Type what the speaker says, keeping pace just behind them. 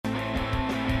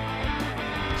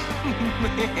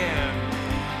Man.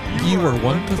 You are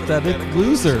one pathetic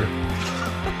loser.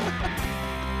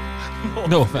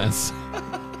 No offense.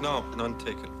 No, none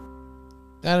taken.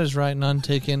 That is right, none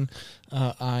taken.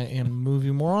 I am Movie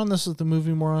Moron. This is the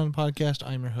Movie Moron podcast.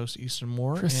 I'm your host, Easton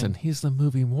Moore. Tristan, he's the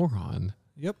movie moron.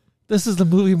 Yep. This is the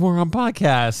Movie Moron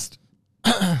podcast.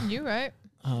 You right.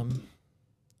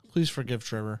 Please forgive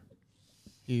Trevor.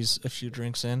 He's a few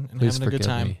drinks in and Please having a good forgive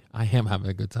time. me. I am having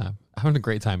a good time. I'm having a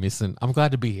great time, Easton. I'm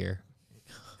glad to be here.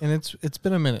 And it's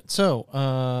been a minute. So,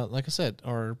 like I said,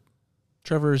 our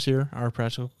Trevor is here, our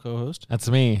practical co-host, That's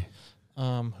me.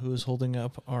 who is holding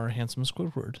up our handsome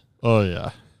Squidward. Oh,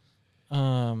 yeah.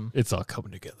 It's all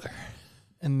coming together.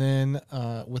 And then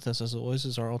with us, as always,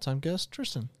 is our all-time guest,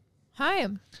 Tristan. Hi.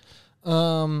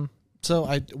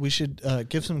 So we should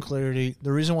give some clarity.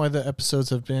 The reason why the episodes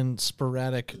have been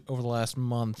sporadic over the last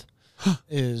month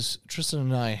is Tristan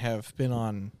and I have been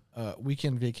on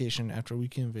weekend vacation after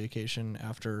weekend vacation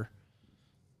after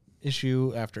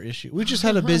issue after issue. We just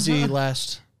had a busy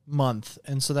last month,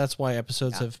 and so that's why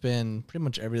episodes have been pretty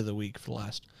much every other week for the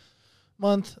last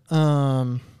month.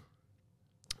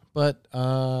 But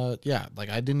like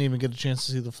I didn't even get a chance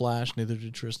to see The Flash. Neither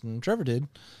did Tristan. Trevor did.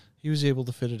 He was able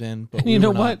to fit it in. But You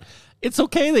know what? It's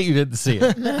okay that you didn't see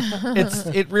it.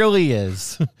 It really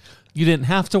is. You didn't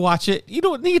have to watch it. You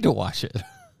don't need to watch it.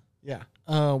 Yeah.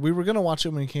 We were going to watch it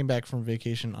when we came back from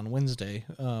vacation on Wednesday,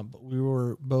 but we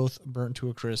were both burnt to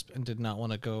a crisp and did not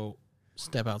want to go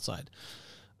step outside.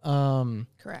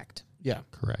 Correct. Yeah.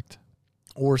 Correct.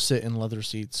 Or sit in leather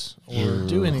seats or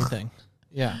do anything.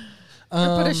 Yeah.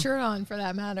 Or put a shirt on, for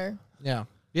that matter. Yeah.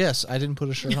 Yes, I didn't put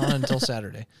a shirt on until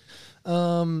Saturday.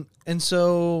 And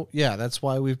so, yeah, that's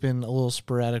why we've been a little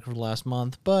sporadic for the last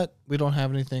month, but we don't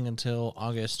have anything until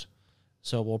August.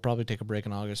 So we'll probably take a break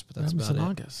in August, but that's about in it.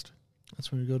 August.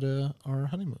 That's when we go to our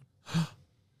honeymoon.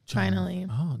 Finally.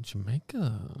 Oh,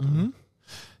 Jamaica. Mm-hmm.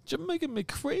 Jamaica me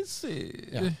crazy.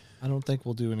 Yeah. I don't think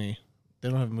we'll do any. They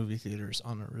don't have movie theaters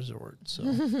on a resort. So,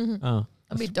 Oh,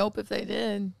 That'd be dope if they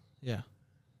did. yeah.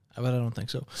 But I don't think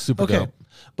so. super Okay. dope.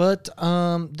 But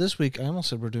this week, I almost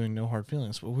said we're doing No Hard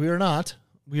Feelings, but we are not.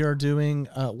 We are doing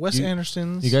Wes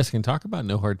Anderson's. You guys can talk about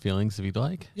No Hard Feelings if you'd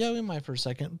like. Yeah, we might for a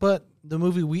second. But the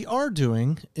movie we are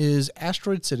doing is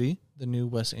Asteroid City, the new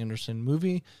Wes Anderson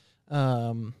movie.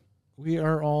 We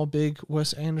are all big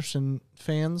Wes Anderson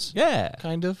fans. Yeah.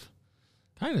 Kind of.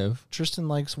 Kind of. Tristan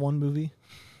likes one movie.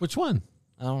 Which one?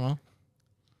 I don't know.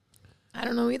 I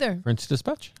don't know either. French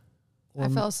Dispatch? Or I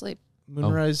fell asleep.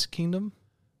 Moonrise Kingdom?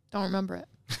 Don't remember it.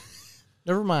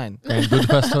 Never mind. Grand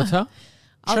Budapest Hotel?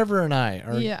 Trevor and I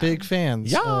are big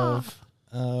fans Yeah. of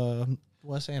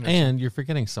Wes Anderson. And you're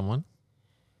forgetting someone.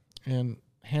 And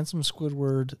Handsome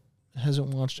Squidward hasn't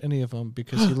watched any of them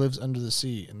because he lives under the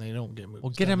sea and they don't get movies.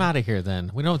 Well, get him out of here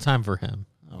then. We don't have time for him.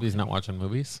 He's not watching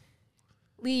movies.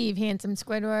 Leave, handsome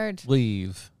Squidward.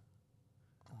 Leave.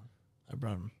 I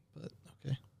brought him, but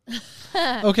okay.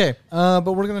 Okay, but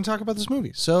we're going to talk about this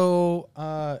movie. So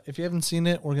if you haven't seen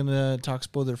it, we're going to talk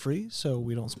spoiler free so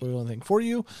we don't spoil anything for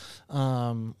you.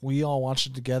 We all watched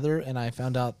it together, and I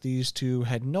found out these two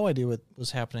had no idea what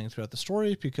was happening throughout the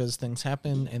story because things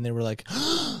happen, and they were like,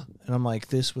 and I'm like,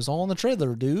 this was all in the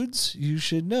trailer, dudes. You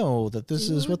should know that this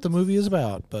is what the movie is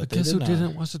about. But Guess they who did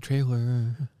didn't watch the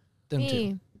trailer? Them two.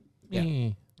 Me. Yeah.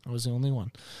 Me. I was the only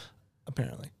one,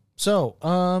 apparently. So,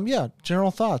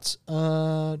 general thoughts.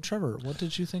 Trevor, what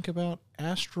did you think about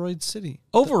Asteroid City?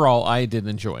 Overall, I did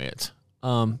enjoy it.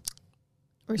 We're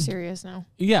serious now.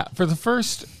 Yeah, for the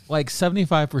first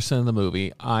 75% of the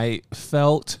movie, I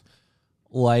felt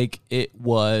like it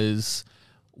was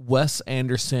Wes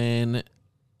Anderson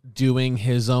doing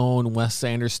his own Wes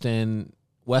Anderson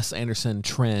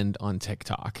trend on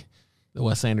TikTok. The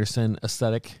Wes Anderson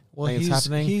aesthetic. Well,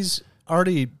 he's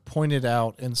already pointed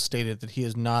out and stated that he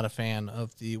is not a fan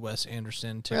of the Wes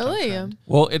Anderson TikTok Really? trend.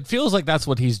 Well, it feels like that's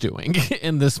what he's doing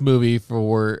in this movie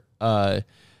for at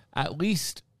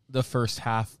least the first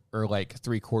half or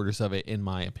 3/4 of it, in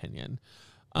my opinion.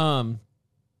 But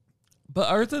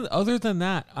other than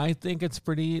that, I think it's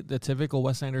pretty the typical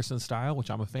Wes Anderson style, which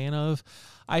I'm a fan of.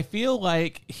 I feel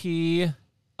like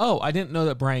I didn't know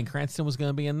that Bryan Cranston was going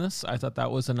to be in this. I thought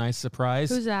that was a nice surprise.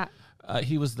 Who's that?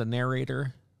 He was the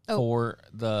narrator for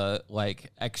the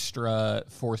extra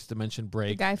fourth dimension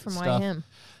break. The guy from stuff. Why Him?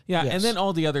 Yeah, Yes. and then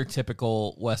all the other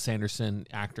typical Wes Anderson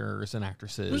actors and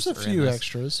actresses. There's a are in few this.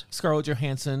 extras. Scarlett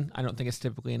Johansson, I don't think it's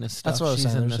typically in this stuff. That's what I was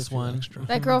She's saying. in There's this a few one. extras.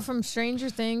 That girl from Stranger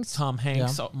Things. Tom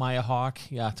Hanks, Maya Hawke.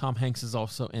 Yeah, Tom Hanks is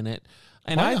also in it.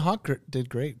 And Maya Hawke did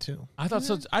great too. I thought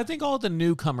so. I think all the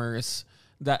newcomers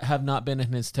that have not been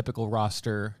in his typical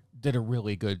roster did a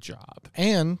really good job.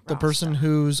 And the person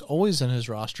who's always in his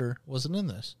roster wasn't in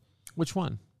this. Which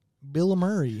one? Bill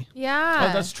Murray. Yeah.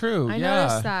 Oh, that's true. I yeah.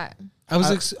 noticed that.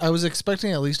 I was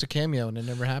expecting at least a cameo, and it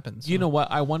never happened. You know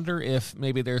what? I wonder if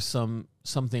maybe there's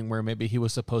something where maybe he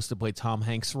was supposed to play Tom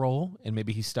Hanks' role, and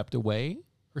maybe he stepped away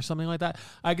or something like that.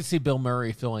 I could see Bill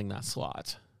Murray filling that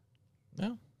slot.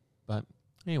 Yeah. But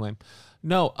anyway,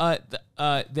 no.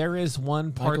 There is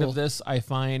one part of this I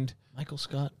find. Michael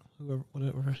Scott,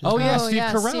 whatever. His Oh name yeah, is. Steve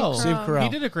Carell. Steve Carell. He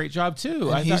did a great job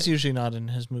too. And he's usually not in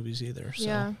his movies either. So.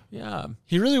 Yeah. Yeah.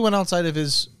 He really went outside of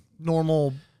his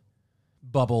normal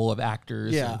bubble of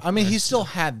actors. Yeah, and- I mean, he still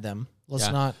had them. Let's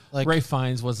Yeah. not like Ray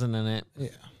Fiennes wasn't in it.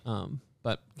 Yeah.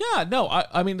 But yeah, no.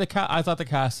 I mean, I thought the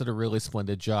cast did a really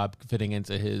splendid job fitting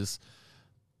into his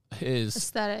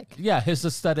Aesthetic. yeah, his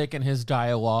aesthetic and his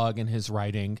dialogue and his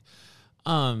writing.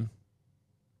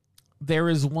 There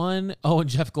is one, and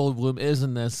Jeff Goldblum is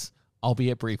in this,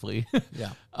 albeit briefly.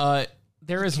 Yeah.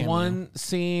 There is Cameo. one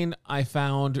scene I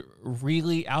found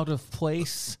really out of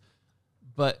place,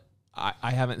 but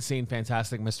I haven't seen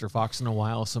Fantastic Mr. Fox in a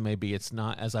while, so maybe it's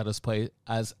not as out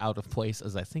of place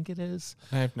as I think it is.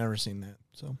 I've never seen that.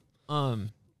 So Um,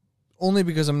 only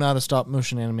because I'm not a stop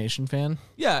motion animation fan.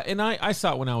 yeah, and I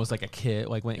saw it when I was like a kid,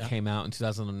 like when it came out in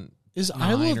 2000. Is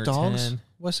Isle Nine of or Dogs 10.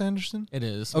 Wes Anderson? It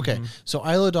is. Okay. Mhm. So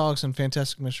Isle of Dogs and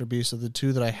Fantastic Mr. Beast are the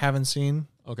two that I haven't seen.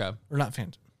 Okay. Or not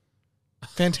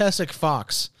Fantastic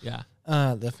Fox. Yeah.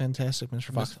 The Fantastic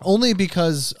Mr. Fox. Only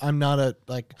because I'm not a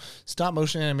stop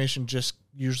motion animation just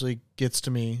usually gets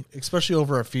to me, especially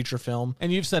over a feature film.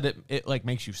 And you've said it like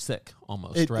makes you sick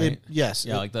almost, right? Yes.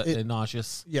 Yeah, like the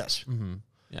nauseous. Yes. Mm-hmm.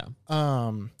 Yeah.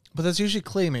 But that's usually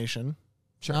claymation.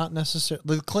 Sure. Not necessarily.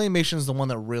 The claymation is the one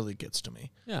that really gets to me.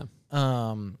 Yeah.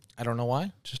 I don't know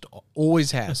why. Just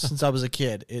always has since I was a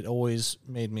kid. It always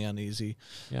made me uneasy.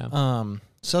 Yeah.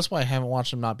 So that's why I haven't watched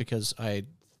them. Not because I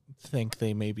think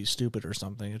they may be stupid or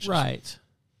something. It's just, Right.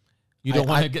 You don't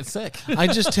want to get sick. I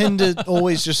just tend to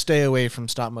always just stay away from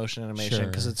stop motion animation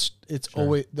because it's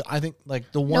always. I think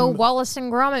like the one. No Wallace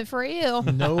and Gromit for you.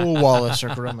 No Wallace or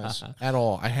Gromit at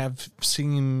all. I have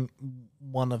seen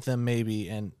one of them maybe,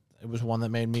 and it was one that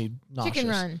made me nauseous. Chicken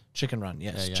Run. Chicken Run,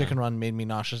 yes. Yeah. Chicken Run made me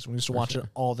nauseous. We used to watch it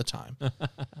all the time.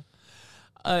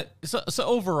 So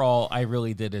overall, I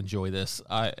really did enjoy this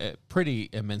pretty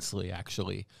immensely,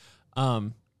 actually.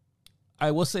 I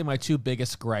will say my two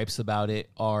biggest gripes about it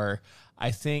are,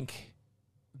 I think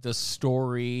the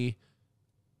story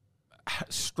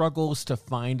struggles to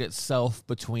find itself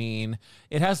between,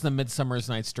 it has the Midsummer's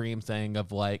Night's Dream thing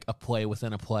of like a play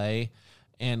within a play,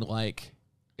 and like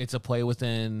it's a play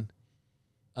within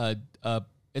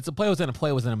it's a play within a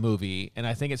play within a movie, and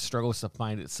I think it struggles to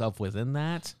find itself within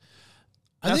that.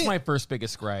 That's my first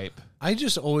biggest gripe. I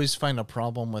just always find a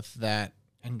problem with that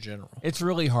in general. It's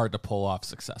really hard to pull off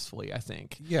successfully, I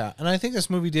think. Yeah, and I think this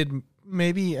movie did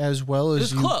maybe as well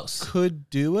as you close. could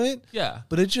do it. Yeah.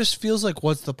 But it just feels like,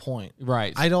 what's the point?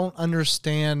 Right. I don't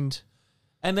understand.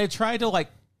 And they try to like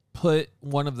put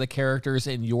one of the characters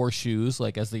in your shoes,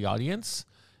 like as the audience,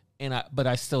 but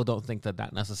I still don't think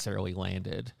that necessarily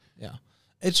landed. Yeah.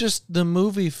 It's just the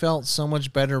movie felt so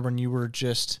much better when you were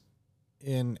just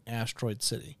in Asteroid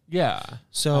City. Yeah. I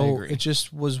So agree. it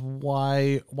just was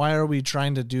why are we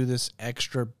trying to do this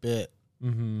extra bit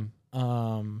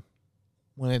Mm-hmm.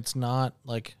 when it's not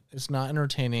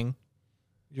entertaining.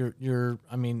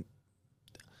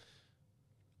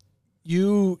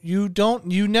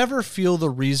 You never feel the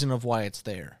reason of why it's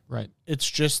there. Right. It's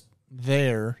just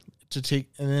there to take,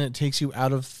 and then it takes you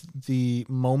out of the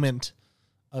moment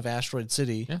of Asteroid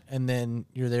City, Yeah. and then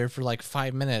you're there for like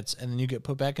 5 minutes, and then you get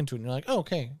put back into it, and you're like, oh,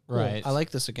 okay, cool. Right. I like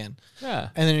this again. Yeah.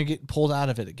 And then you get pulled out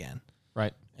of it again,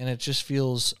 Right. and it just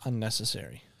feels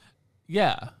unnecessary.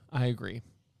 Yeah, I agree.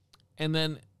 And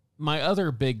then my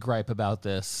other big gripe about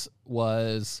this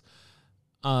was,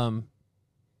 in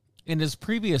his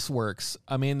previous works,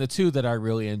 I mean, the two that I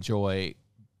really enjoy,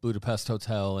 Budapest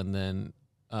Hotel and then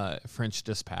French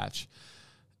Dispatch,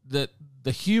 the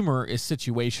humor is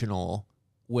situational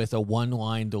with a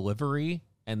one-line delivery,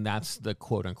 and that's the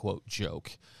quote-unquote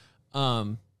joke.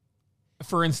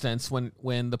 For instance,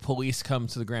 when the police come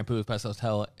to the Grand Budapest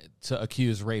Hotel to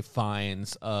accuse Ray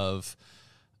Fiennes of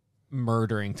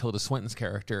murdering Tilda Swinton's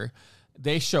character,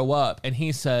 they show up and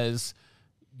he says,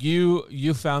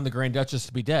 "You found the Grand Duchess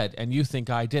to be dead, and you think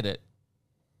I did it."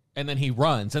 And then he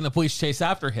runs, and the police chase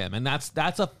after him, and that's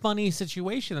a funny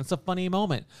situation. It's a funny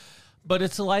moment, but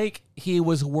it's like he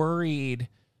was worried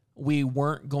we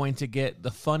weren't going to get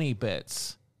the funny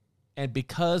bits. And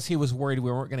because he was worried we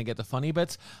weren't going to get the funny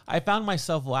bits, I found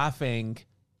myself laughing,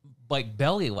 like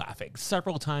belly laughing,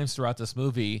 several times throughout this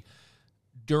movie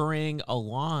during a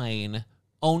line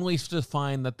only to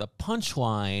find that the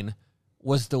punchline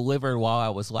was delivered while I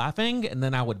was laughing, and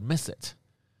then I would miss it.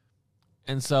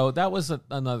 And so that was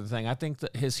another thing. I think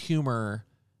that his humor,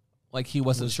 like he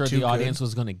wasn't sure the audience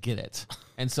was going to get it.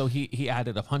 And so he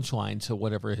added a punchline to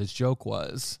whatever his joke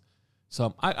was.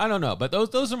 So I don't know, but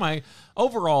those are my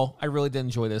overall. I really did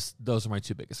enjoy this. Those are my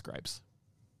two biggest gripes.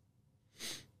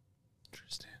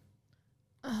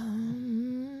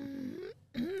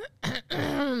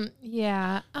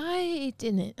 Yeah, I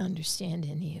didn't understand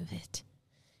any of it,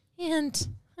 and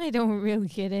I don't really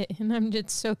get it, and I'm just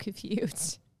so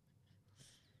confused.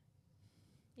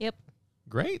 Yep.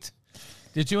 Great.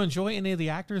 Did you enjoy any of the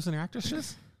actors and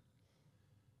actresses?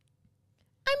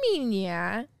 I mean,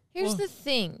 yeah. Here's the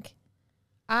thing.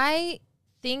 I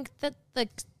think that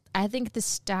the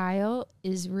style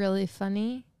is really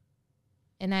funny,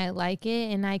 and I like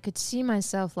it, and I could see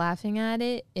myself laughing at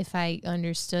it if I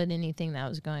understood anything that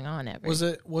was going on ever. Was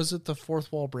it the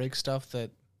fourth wall break stuff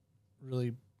that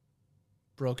really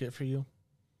broke it for you?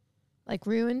 Like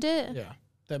ruined it? Yeah,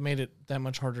 that made it that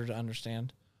much harder to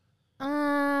understand.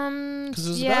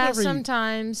 Yeah,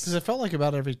 sometimes. Because it felt like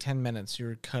about every 10 minutes you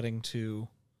were cutting to.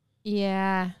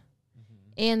 Yeah.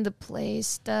 And the play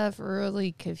stuff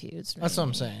really confused me. That's what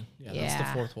I'm saying. Yeah, that's the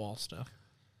fourth wall stuff.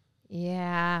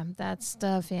 Yeah, that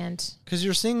stuff. And because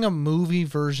you're seeing a movie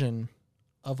version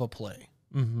of a play.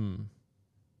 Mm-hmm.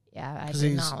 Yeah, I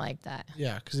did not like that.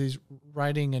 Yeah, because he's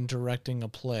writing and directing a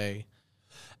play.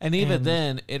 And even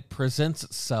then, it presents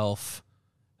itself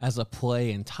as a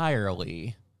play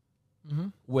entirely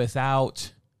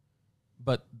without,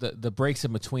 but the breaks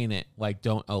in between it like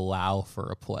don't allow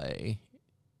for a play.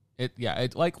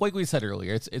 It like we said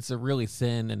earlier, it's a really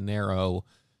thin and narrow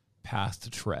path to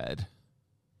tread.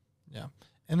 Yeah,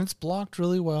 and it's blocked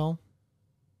really well.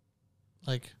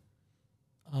 Like,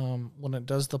 when it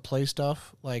does the play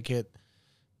stuff, like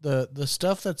the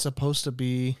stuff that's supposed to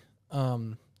be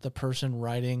the person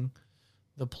writing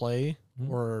the play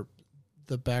or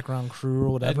the background crew or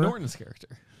whatever. Ed Norton's character.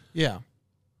 Yeah.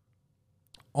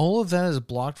 All of that is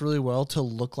blocked really well to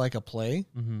look like a play,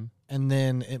 and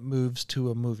then it moves to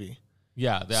a movie.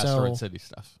 Yeah, the Asteroid City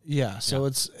stuff. Yeah, so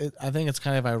I think it's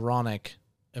kind of ironic,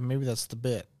 and maybe that's the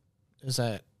bit, is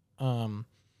that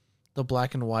the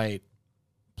black and white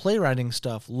playwriting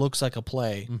stuff looks like a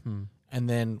play, and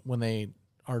then when they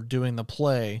are doing the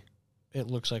play, it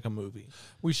looks like a movie.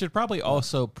 We should probably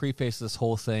also preface this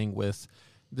whole thing with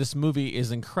this movie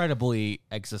is incredibly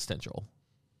existential.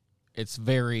 It's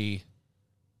very,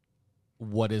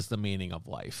 what is the meaning of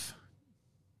life?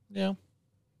 Yeah.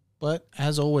 But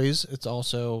as always, it's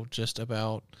also just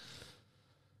about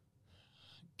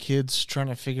kids trying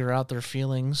to figure out their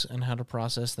feelings and how to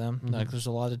process them. Like there's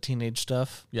a lot of teenage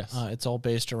stuff. Yes. It's all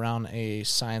based around a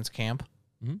science camp.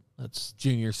 That's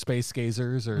junior space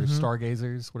gazers or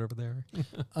stargazers, whatever they are.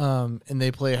 And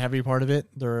they play a heavy part of it.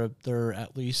 They're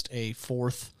at least a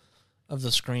fourth of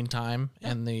the screen time,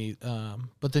 and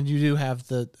but then you do have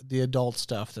the adult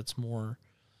stuff that's more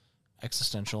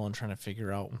existential and trying to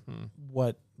figure out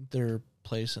what their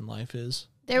place in life is.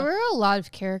 There were a lot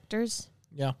of characters.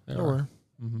 Yeah, there were.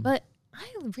 But I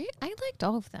liked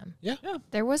all of them. Yeah.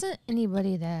 There wasn't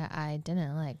anybody that I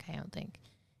didn't like, I don't think.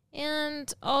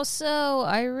 And also,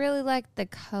 I really liked the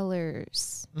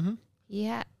colors.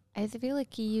 Yeah, I feel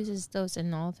like he uses those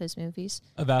in all of his movies.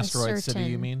 Of Asteroid City,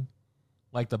 you mean?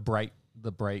 Like the bright,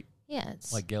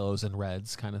 yes, like yellows and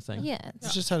reds kind of thing? Yeah.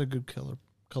 It's just had a good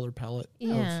color palette.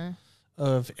 Yeah.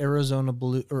 Of Arizona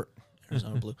blue,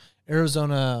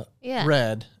 Arizona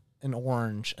red and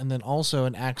orange, and then also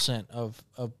an accent of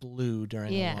blue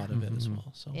during a lot of it as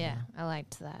well. So yeah, I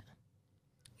liked that.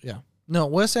 Yeah. No,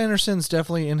 Wes Anderson's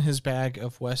definitely in his bag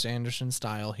of Wes Anderson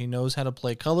style. He knows how to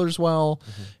play colors well.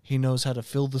 He knows how to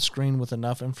fill the screen with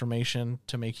enough information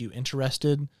to make you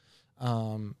interested.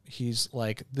 He's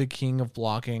like the king of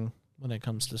blocking when it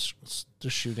comes to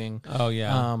shooting. Oh,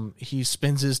 yeah. He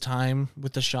spends his time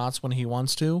with the shots when he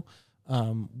wants to,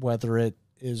 whether it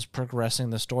is progressing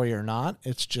the story or not.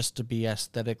 It's just to be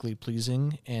aesthetically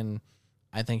pleasing, and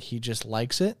I think he just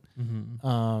likes it.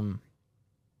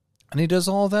 And he does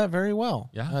all of that very well.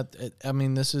 Yeah. I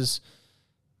mean, this is...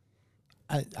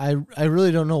 I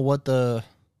really don't know what the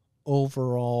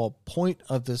overall point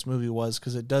of this movie was,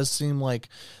 because it does seem like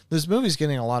this movie's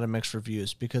getting a lot of mixed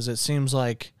reviews, because it seems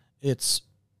like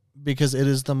because it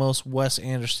is the most Wes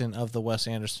Anderson of the Wes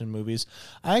Anderson movies.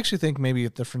 I actually think maybe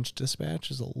The French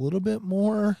Dispatch is a little bit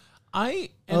more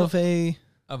of a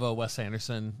Wes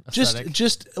Anderson aesthetic.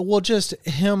 Just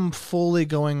him fully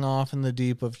going off in the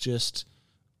deep of just,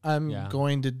 I'm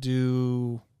going to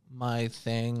do my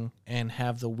thing and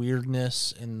have the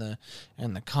weirdness and the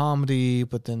comedy,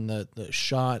 but then the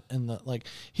shot and the like.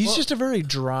 He's just a very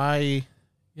dry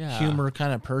humor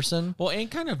kind of person. Well, and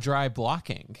kind of dry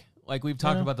blocking. Like we've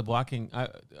talked about the blocking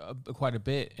quite a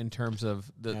bit in terms of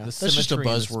the That's symmetry just a and the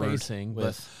buzzword spacing,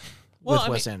 with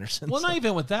Wes Anderson. Well, not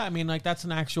even with that. I mean, like that's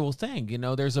an actual thing. You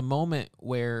know, there's a moment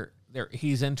where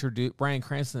he's introduced. Bryan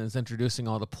Cranston is introducing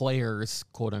all the players,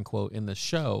 quote unquote, in the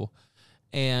show,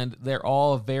 and they're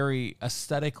all very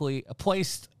aesthetically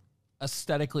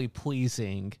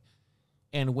pleasing.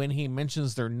 And when he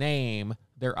mentions their name,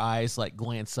 their eyes like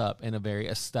glance up in a very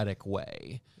aesthetic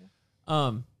way.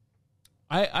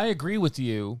 I agree with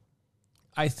you.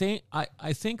 I think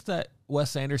that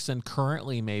Wes Anderson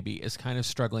currently maybe is kind of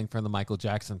struggling from the Michael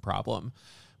Jackson problem,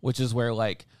 which is where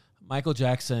like Michael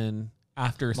Jackson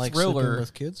after Like Thriller sleeping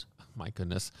with kids. My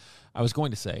goodness, I was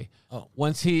going to say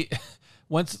once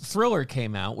Thriller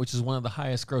came out, which is one of the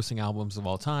highest grossing albums of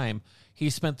all time, he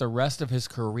spent the rest of his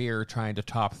career trying to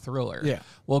top Thriller. Yeah.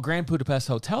 Well, Grand Budapest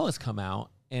Hotel has come out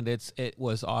and it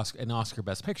was an Oscar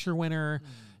Best Picture winner.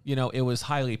 You know, it was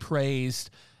highly praised.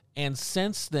 And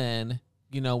since then,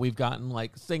 you know, we've gotten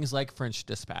like things like French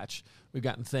Dispatch. We've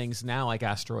gotten things now like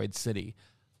Asteroid City.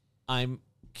 I'm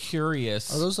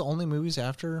curious. Are those the only movies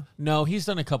after? No, he's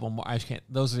done a couple more.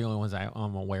 Those are the only ones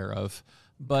I'm aware of.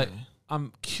 But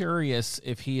I'm curious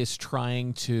if he is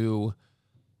trying to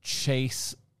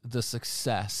chase the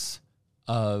success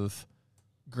of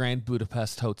Grand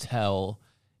Budapest Hotel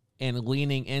and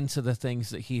leaning into the things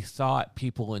that he thought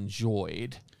people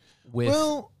enjoyed with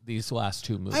these last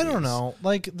two movies. I don't know.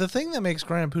 Like, the thing that makes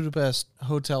Grand Budapest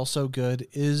Hotel so good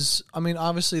is, I mean,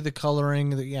 obviously the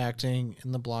coloring, the acting,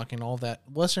 and the blocking, all that.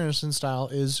 Wes Anderson style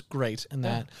is great in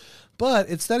that. But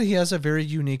it's that he has a very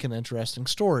unique and interesting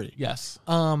story. Yes.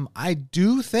 I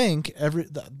do think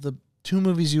the two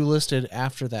movies you listed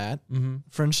after that,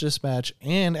 French Dispatch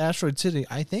and Asteroid City,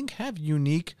 I think have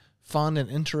unique, fun, and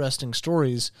interesting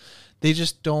stories. They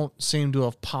just don't seem to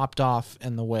have popped off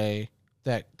in the way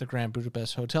that the Grand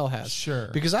Budapest Hotel has. Sure.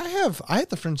 Because I had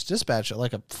the French Dispatch at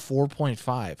like a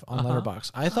 4.5 on Letterboxd.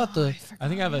 I thought I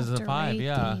think I have it as a 5,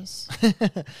 yeah.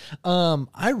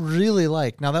 I really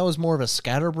like. Now that was more of a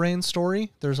scatterbrain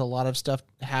story. There's a lot of stuff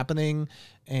happening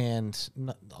and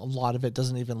a lot of it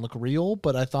doesn't even look real,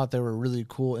 but I thought they were really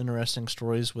cool, interesting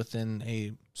stories within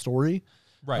a story.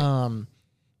 Right.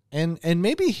 And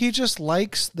maybe he just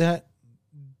likes that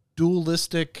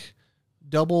dualistic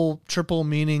double, triple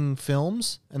meaning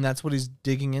films, and that's what he's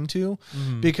digging into.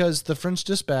 Because The French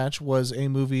Dispatch was a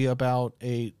movie about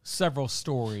several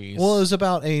stories. Well, it was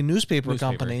about a newspaper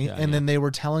company, and then they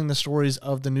were telling the stories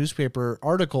of the newspaper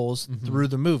articles through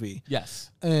the movie.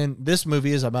 Yes. And this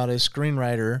movie is about a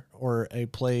screenwriter or a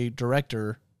play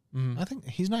director. I think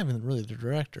he's not even really the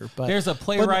director, but there's a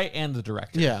playwright and the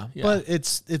director. Yeah, but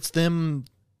it's them.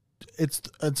 It's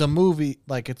a movie,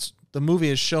 like the movie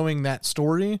is showing that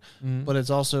story, but it's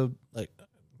also like,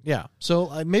 yeah.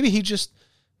 So maybe he's just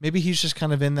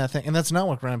kind of in that thing, and that's not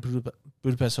what Grand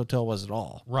Budapest Hotel was at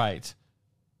all. Right.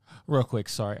 Real quick,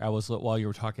 sorry, while you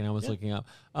were talking, I was looking up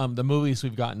the movies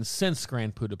we've gotten since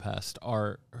Grand Budapest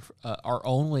are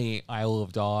only Isle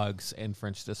of Dogs and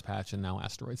French Dispatch, and now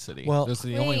Asteroid City. Well, those are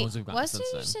the only ones we've gotten since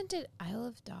then. Wes Anderson did Isle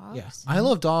of Dogs. Yeah,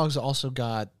 Isle of Dogs also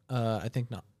got I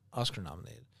think not Oscar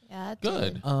nominated. Yeah, it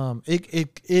Good. did.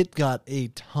 It got a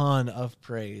ton of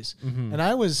praise, and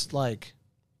I was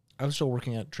still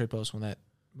working at Trade Post when that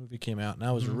movie came out, and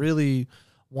I was really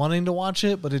wanting to watch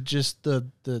it, but it just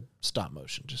the stop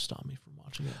motion just stopped me from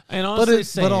watching it. And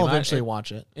honestly, but I'll eventually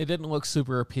watch it. It didn't look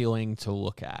super appealing to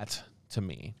look at to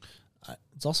me.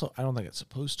 It's also, I don't think it's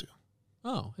supposed to.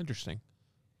 Oh, interesting.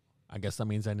 I guess that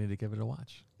means I need to give it a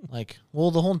watch. The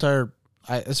whole entire,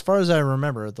 as far as I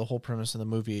remember, the whole premise of the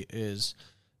movie is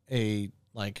a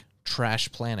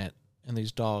trash planet, and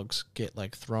these dogs get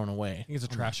thrown away. I think it's a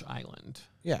trash island.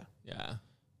 Yeah, yeah.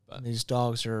 But and these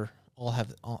dogs are all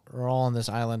on this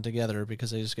island together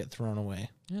because they just get thrown away.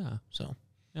 Yeah. So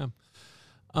yeah.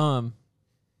 So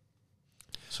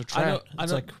trash.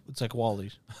 It's like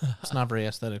Wall-E. It's not very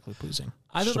aesthetically pleasing.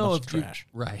 I don't Just a know bunch if of trash.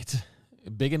 Right,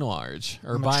 big and large,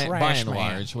 or I'm a by trash and man.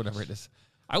 large, whatever it is.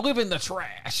 I live in the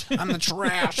trash. I'm the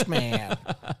trash man.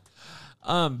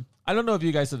 I don't know if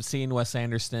you guys have seen Wes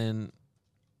Anderson,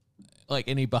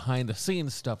 any behind the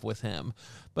scenes stuff with him,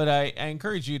 but I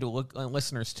encourage you to look,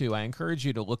 listeners too. I encourage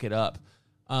you to look it up.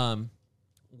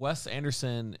 Wes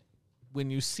Anderson, when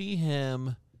you see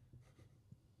him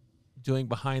doing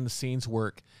behind the scenes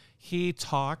work, he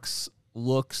talks,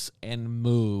 looks, and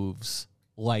moves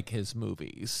like his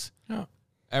movies. Yeah.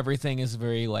 Everything is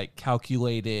very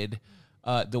calculated.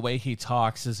 The way he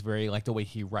talks is very like the way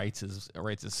he writes his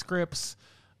scripts.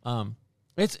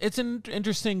 It's an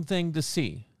interesting thing to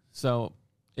see. So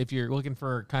if you're looking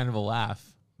for kind of a laugh,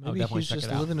 I'll Maybe definitely he's check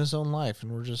just it out. living his own life,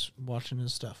 and we're just watching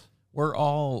his stuff. We're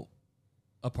all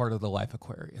a part of the Life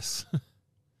Aquarius,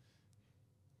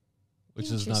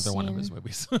 which is another one of his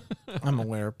movies. I'm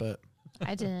aware, but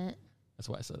I didn't. That's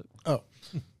why I said it. oh,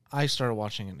 I started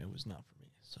watching it, and it was not for me.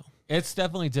 So It's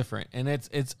definitely different, and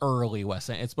it's early Wes.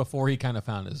 It's before he kind of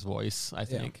found his voice, I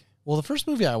think. well, the first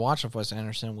movie I watched of Wes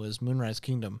Anderson was Moonrise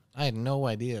Kingdom. I had no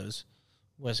idea it was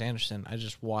Wes Anderson. I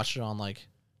just watched it on like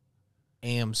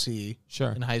AMC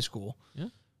Sure. in high school. Yeah.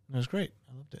 And it was great.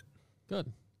 I loved it.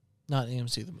 Good. Not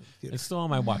AMC, the movie theater. It's still on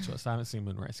my watch list. I haven't seen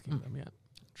Moonrise Kingdom yet.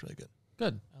 It's really good.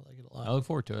 Good. I like it a lot. I look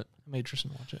forward to it. I made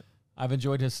Tristan watch it. I've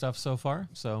enjoyed his stuff so far,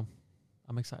 so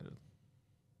I'm excited.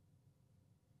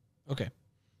 Okay.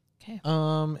 Okay.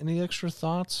 Any extra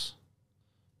thoughts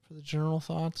for the general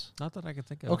thoughts? Not that I could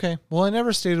think of. Okay. Well, I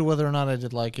never stated whether or not I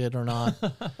did like it or not.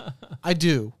 I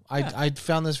do. I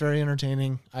found this very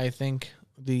entertaining. I think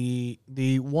the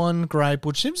one gripe,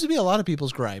 which seems to be a lot of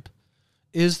people's gripe,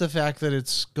 is the fact that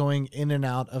it's going in and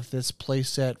out of this play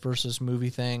set versus movie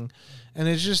thing, and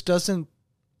it just doesn't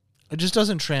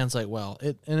translate well.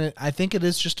 I think it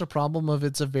is just a problem of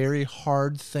it's a very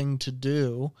hard thing to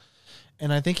do,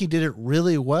 and I think he did it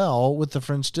really well with the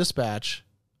French Dispatch,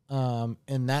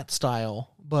 in that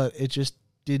style, but it just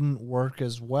didn't work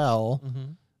as well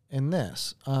in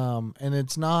this. And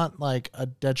it's not like a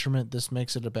detriment. This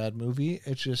makes it a bad movie.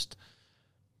 It just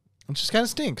kind of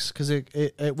stinks because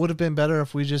it would have been better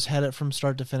if we just had it from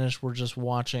start to finish. We're just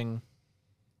watching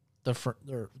the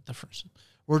first.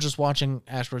 We're just watching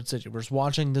Asteroid City. We're just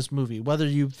watching this movie. Whether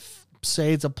you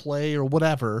say it's a play or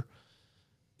whatever,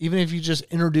 even if you just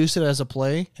introduce it as a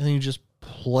play and then you just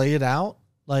play it out,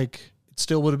 like it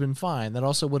still would have been fine. That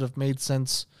also would have made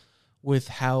sense with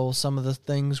how some of the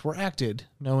things were acted,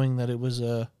 knowing that it was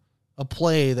a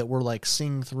play that we're like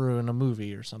seeing through in a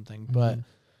movie or something. But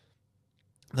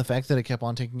the fact that it kept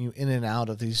on taking you in and out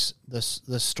of this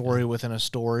story within a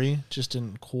story just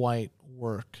didn't quite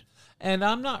work. And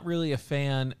I'm not really a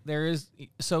fan. Because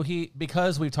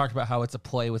we've talked about how it's a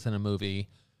play within a movie.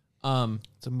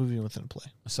 It's a movie within a play.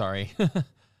 Sorry.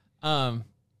 No,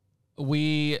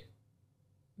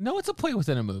 it's a play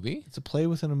within a movie. It's a play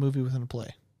within a movie within a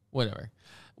play. Whatever.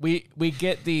 We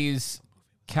get these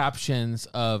captions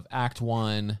of Act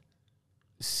 1,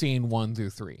 Scene 1 through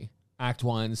 3. Act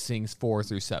 1, Scenes 4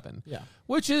 through 7. Yeah.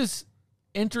 Which is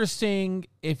interesting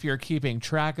if you're keeping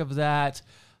track of that,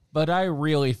 but I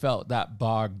really felt that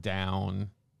bogged down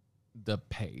the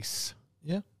pace.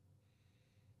 Yeah.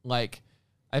 Like,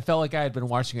 I felt like I had been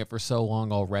watching it for so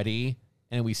long already,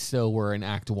 and we still were in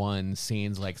Act 1,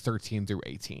 scenes like 13 through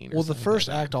 18. Well, the first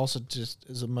act also just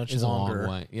is a much longer. A long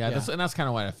one. Yeah. That's kind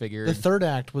of what I figured. The third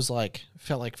act was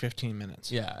felt like 15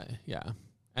 minutes. Yeah.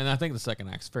 And I think the second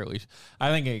act's fairly. I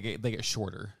think they get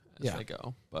shorter as they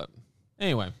go. But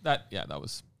anyway, that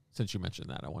was, since you mentioned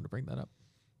that, I wanted to bring that up.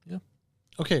 Yeah.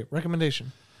 Okay,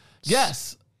 recommendation.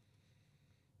 Yes.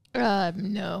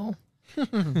 No.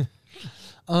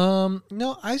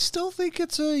 No, I still think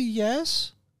it's a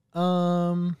yes.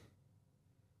 Yeah,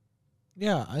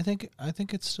 I think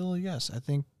it's still a yes. I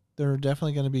think there are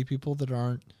definitely going to be people that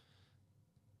aren't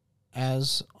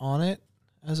as on it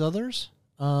as others.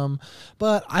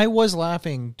 But I was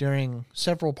laughing during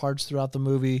several parts throughout the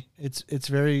movie. It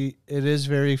is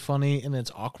very funny in its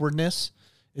awkwardness.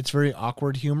 It's very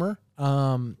awkward humor.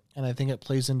 And I think it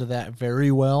plays into that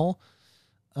very well.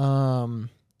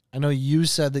 I know you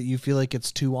said that you feel like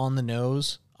it's too on the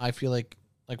nose. I feel like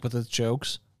with its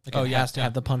jokes, it has to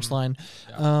have the punchline.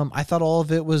 Yeah. I thought all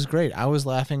of it was great. I was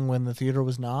laughing when the theater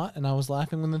was not, and I was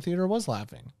laughing when the theater was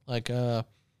laughing.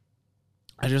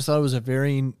 I just thought it was a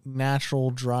very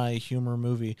natural, dry humor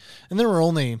movie. And there were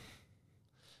only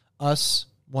us,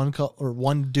 one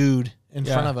dude in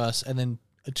front of us, and then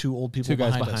two old people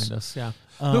behind us. Yeah.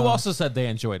 Who also said they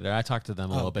enjoyed it. I talked to them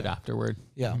a little bit afterward.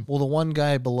 Yeah. Well, the one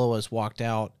guy below us walked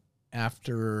out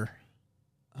after.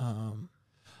 That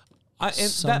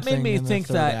made me think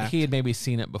that he had maybe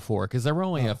seen it before, because there were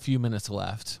only a few minutes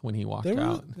left when he walked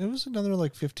out. There was another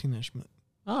 15-ish minutes.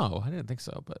 Oh, I didn't think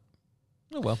so, but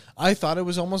oh well. I thought it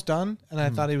was almost done, and I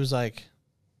thought he was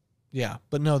yeah.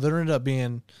 But no, there ended up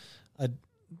being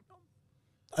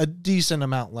a decent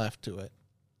amount left to it.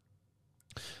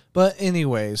 But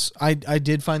anyways, I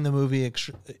did find the movie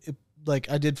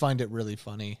I did find it really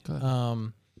funny.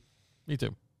 Me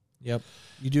too. Yep.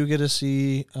 You do get to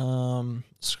see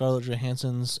Scarlett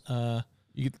Johansson's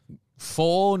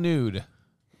full nude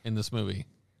in this movie.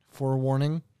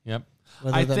 forewarning. Yep.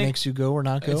 Whether I that think makes you go or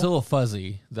not go. It's a little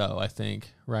fuzzy, though, I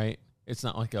think, right? It's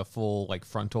not like a full, like,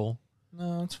 frontal.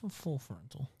 No, it's full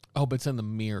frontal. Oh, but it's in the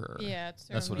mirror. Yeah, it's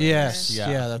That's what mirror. Yes. Yeah,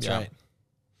 Yeah, that's yeah. right.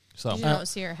 So, You don't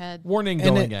see her head. warning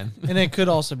And going it- in. And it could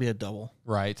also be a double.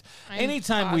 Right. I'm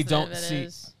Anytime we positive don't it see...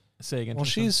 is. Say again. Well,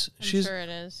 Tristan. I'm she's sure it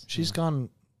is. she's gone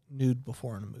nude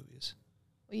before in the movies.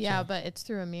 Yeah, So- but it's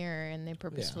through a mirror, and they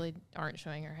purposefully aren't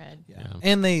showing her head. Yeah. Yeah.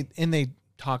 And they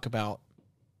talk about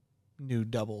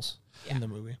nude doubles Yeah. in the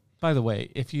movie. By the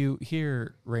way, if you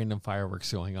hear random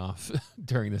fireworks going off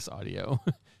during this audio,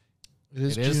 It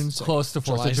is it June is 2nd. close to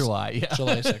 4th of July. Yeah.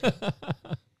 July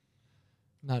 2nd.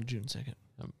 Not June 2nd.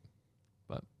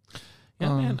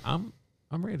 Yeah, man,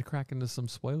 I'm ready to crack into some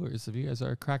spoilers. If you guys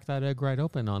are, crack that egg right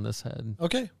open on this head.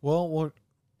 Okay. Well,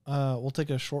 we'll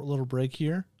take a short little break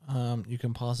here. You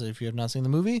can pause it if you have not seen the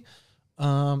movie,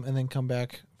 and then come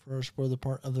back for our spoiler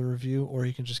part of the review, or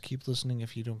you can just keep listening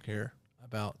if you don't care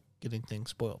about getting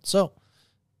things spoiled. So,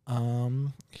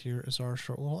 here is our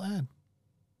short little ad,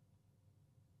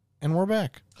 and we're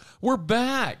back We're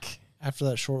back. after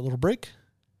that short little break.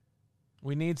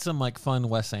 We need some like fun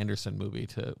Wes Anderson movie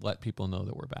to let people know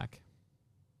that we're back.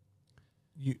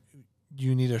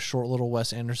 You need a short little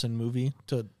Wes Anderson movie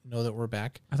to know that we're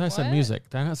back. I thought I said What? music.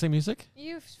 Did I not say music?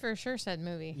 You for sure said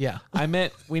movie. Yeah. I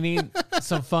meant we need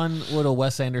some fun little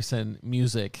Wes Anderson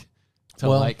music to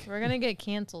Well- like. We're gonna get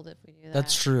canceled if we do that.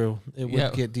 That's true. It would Yeah.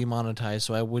 get demonetized,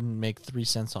 so I wouldn't make 3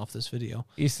 cents off this video.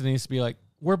 Easton needs to be like,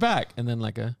 we're back, and then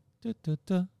like a kind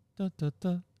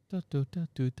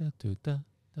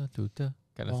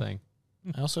of Well, thing.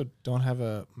 I also don't have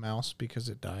a mouse because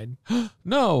it died,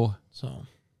 No, so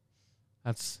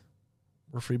that's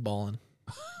we're free balling.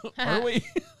 are we?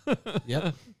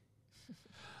 Yep.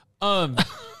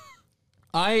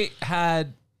 I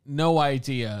had no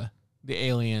idea the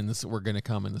aliens were going to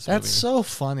come in this That's movie. so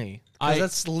funny. 'Cause I-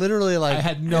 that's literally like I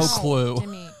had no it's- clue.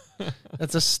 Timmy.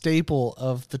 That's a staple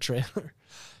of the trailer.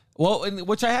 Well,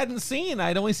 which I hadn't seen.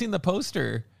 I'd only seen the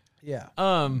poster. Yeah.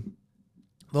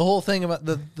 The whole thing about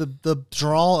the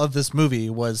draw of this movie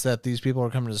was that these people are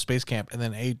coming to the space camp, and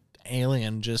then a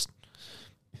alien just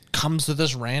comes to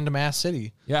this random ass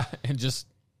city. Yeah, and just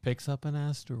picks up an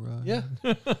asteroid. Yeah.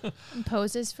 And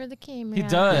poses for the camera. He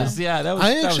does. Yeah, that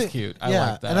was cute. I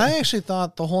yeah, like that. and I actually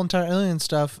thought the whole entire alien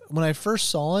stuff when I first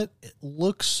saw it, it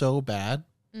looked so bad.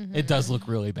 It does look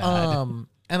really bad.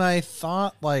 And I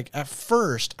thought like at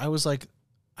first I was like,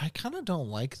 I kind of don't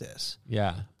like this.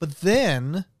 Yeah. But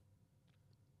then,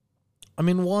 I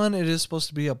mean, one, it is supposed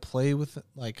to be a play with,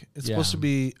 like, it's supposed to Yeah.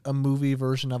 be a movie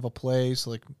version of a play. So,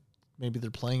 like, maybe they're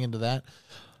playing into that.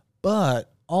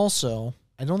 But also,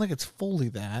 I don't think it's fully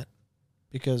that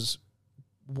because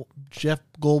Jeff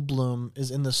Goldblum is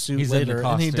in the suit He's in the later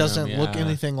and he costume, doesn't look yeah.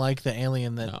 anything like the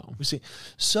alien that No. we see.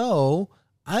 So,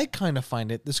 I kind of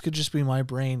find it, this could just be my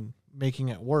brain making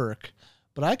it work,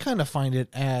 but I kind of find it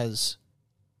as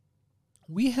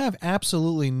we have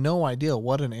absolutely no idea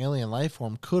what an alien life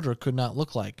form could or could not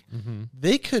look like. Mm-hmm.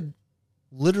 They could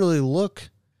literally look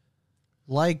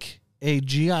like a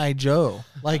G.I. Joe.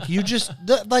 Like you just,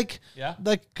 Yeah.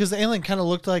 like, because the alien kind of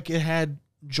looked like it had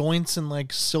joints and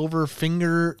like silver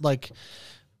finger, like,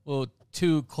 Well,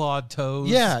 2 clawed toes.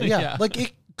 yeah. Like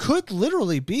it could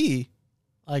literally be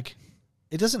like,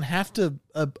 it doesn't have to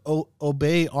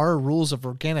obey our rules of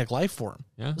organic life form.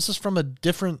 Yeah. This is from a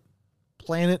different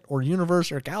planet or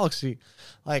universe or galaxy.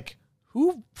 Like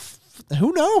who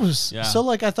knows? Yeah. So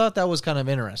like I thought that was kind of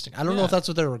interesting. I don't know Yeah. if that's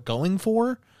what they were going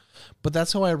for, but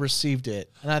that's how I received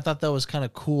it. And I thought that was kind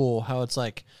of cool how it's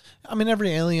like, I mean,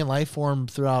 every alien life form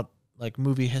throughout like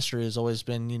movie history has always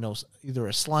been, you know, either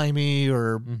a slimy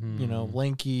or, you know,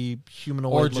 lanky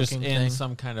humanoid Or just looking in thing.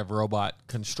 some kind of robot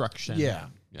construction. Yeah.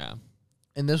 Yeah.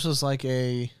 And this was like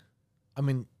I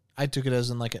mean, I took it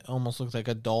as in like it almost looked like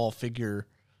a doll figure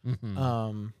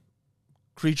Mm-hmm.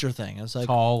 creature thing. It's like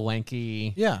Tall,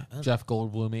 lanky, yeah, Jeff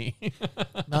Goldblum-y.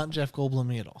 not Jeff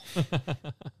Goldblum at all.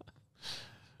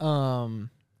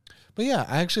 But yeah,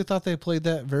 I actually thought they played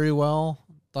that very well.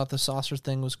 Thought the saucer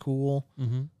thing was cool.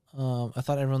 Mm-hmm. I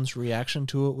thought everyone's reaction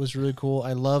to it was really cool.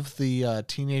 I love the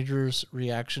teenagers'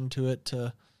 reaction to it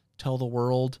to tell the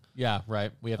world. Yeah,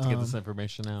 right. We have to get this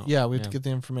information out. Yeah, we have to get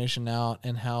the information out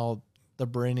and how the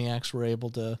Brainiacs were able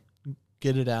to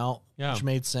get it out, Yeah. which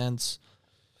made sense.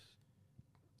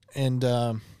 And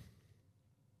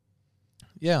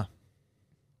yeah,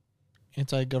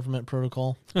 anti-government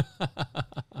protocol.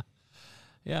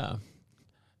 Yeah.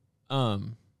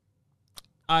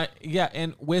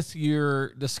 And with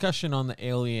your discussion on the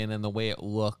alien and the way it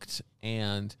looked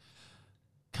and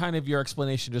kind of your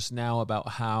explanation just now about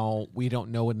how we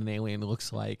don't know what an alien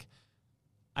looks like,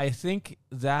 I think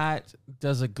that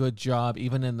does a good job,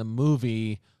 even in the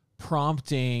movie,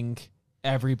 prompting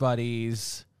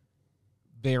everybody's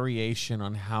variation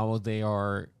on how they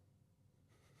are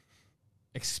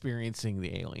experiencing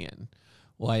the alien.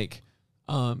 Like,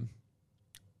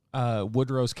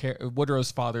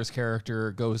 Woodrow's father's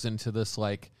character goes into this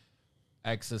like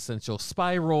existential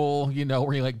spiral,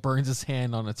 where he like burns his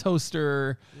hand on a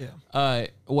toaster. Yeah.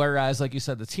 Whereas, like you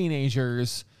said, the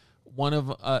teenagers, one of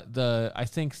I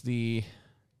don't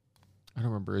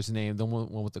remember his name, the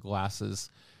one with the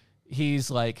glasses. He's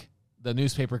like the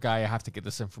newspaper guy. I have to get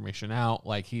this information out.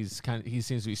 Like he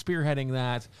seems to be spearheading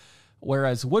that.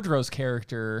 Whereas Woodrow's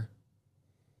character,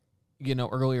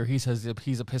 earlier he says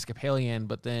he's Episcopalian,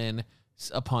 but then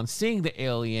upon seeing the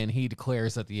alien, he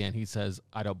declares at the end, he says,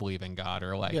 I don't believe in God,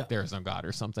 or like there's no God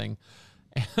or something.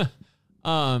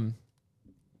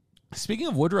 Speaking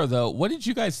of Woodrow, though, what did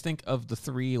you guys think of the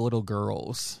 3 little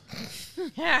girls?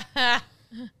 I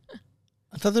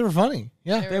thought they were funny.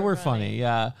 Yeah. They were funny.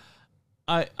 Yeah.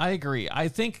 I agree. I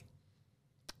think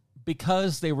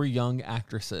because they were young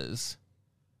actresses,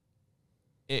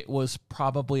 it was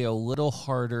probably a little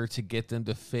harder to get them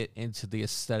to fit into the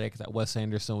aesthetic that Wes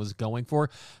Anderson was going for.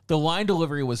 The line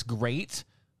delivery was great,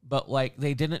 but like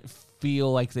they didn't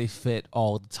feel like they fit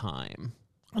all the time.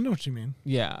 I know what you mean.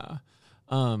 Yeah.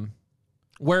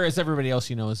 Whereas everybody else,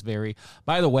 is very,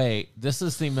 by the way, this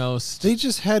is the most. They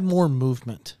just had more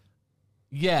movement.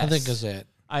 Yes. I think is it.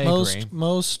 I agree.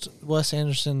 Most Wes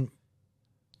Anderson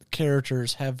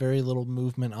characters have very little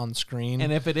movement on screen.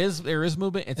 And if there is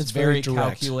movement, it's very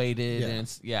direct. calculated. Yeah. And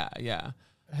it's, yeah.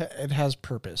 It has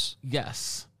purpose.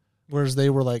 Yes. Whereas they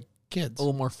were like kids. A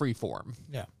little more free form.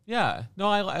 Yeah. Yeah. No,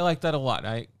 I like that a lot.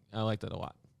 I like that a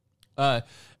lot.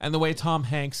 And the way Tom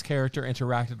Hanks' character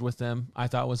interacted with them, I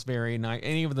thought was very nice.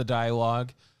 And even the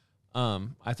dialogue,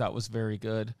 I thought was very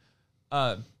good.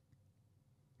 I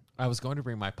was going to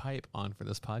bring my pipe on for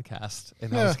this podcast,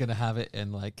 and I was going to have it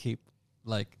and like keep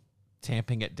like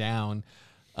tamping it down.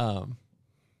 I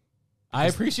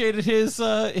appreciated his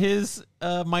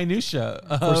minutia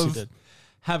of course he did.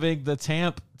 Having the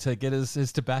tamp to get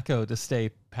his tobacco to stay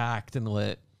packed and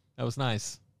lit. That was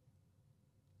nice.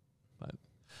 But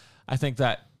I think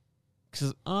that,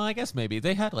 because I guess maybe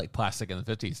they had like plastic in the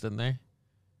 50s, didn't they?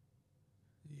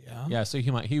 Yeah. Yeah, so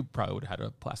he probably would have had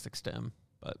a plastic stem.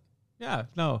 But yeah,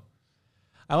 no.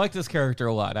 I liked this character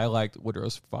a lot. I liked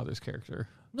Woodrow's father's character.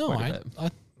 No, quite a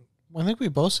bit. I think we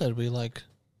both said we like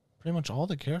pretty much all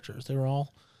the characters. They were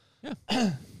all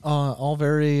all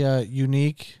very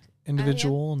unique,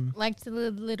 individual, and liked the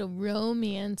little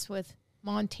romance with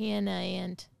Montana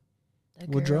and the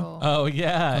Woodrow? girl. Oh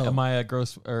yeah, Oh. Maya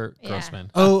Grossman.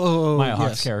 Oh, Maya Hawke's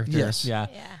yes. character. Yes. Yeah.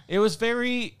 Yeah. It was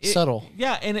very Subtle.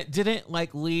 Yeah, and it didn't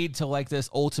like lead to like this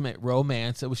ultimate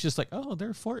romance. It was just like, oh,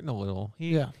 they're flirting a little.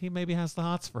 He maybe has the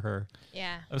hots for her.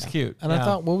 Yeah. That was cute. And I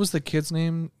thought, what was the kid's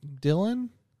name? Dylan?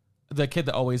 the kid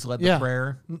that always led the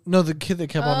prayer. No, the kid that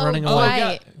kept on running Dwight.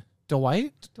 away.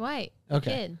 Dwight? Dwight.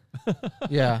 Okay. Kid.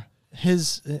 Yeah. He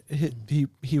His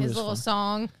was little fun.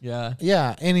 song. Yeah.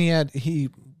 Yeah, and he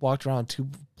walked around with 2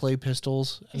 play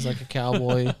pistols as like a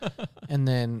cowboy, and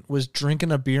then was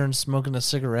drinking a beer and smoking a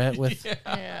cigarette with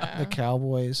Yeah. the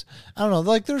cowboys. I don't know,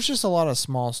 like there's just a lot of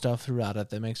small stuff throughout it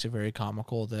that makes it very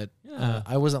comical. That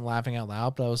I wasn't laughing out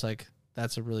loud, but I was like,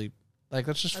 that's a really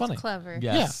that's just That's funny. clever.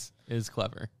 Yes. It is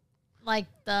clever. Like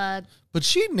the But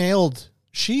she nailed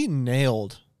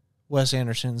Wes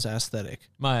Anderson's aesthetic.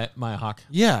 Maya Hawke.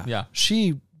 Yeah, Yeah.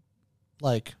 She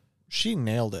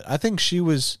nailed it. I think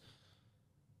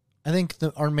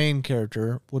our main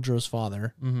character, Woodrow's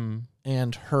father, Mm-hmm.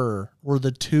 and her were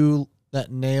the two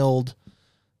that nailed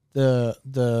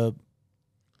the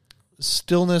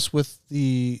stillness with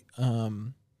the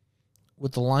line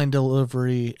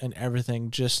delivery and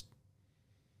everything just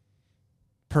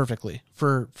perfectly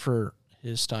for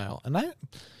his style. And I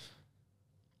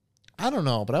don't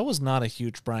know, but I was not a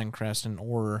huge Bryan Cranston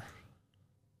or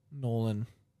Nolan,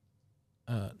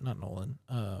 not Nolan,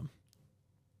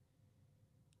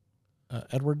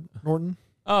 Edward Norton.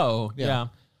 Oh, Yeah. yeah.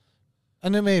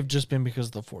 And it may have just been because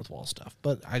of the fourth wall stuff,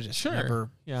 but I just never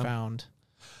Yeah. found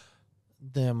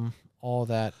them all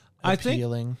that I think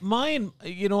appealing. Mine,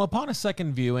 upon a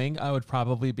second viewing, I would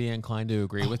probably be inclined to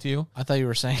agree with you. I thought you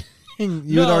were saying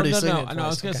you had already seen it. No, I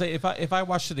was twice. going to say if I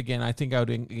watched it again, I think I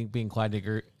would be inclined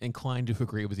to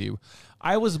agree with you.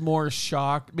 I was more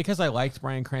shocked because I liked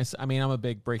Bryan Cranston. I mean, I'm a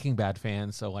big Breaking Bad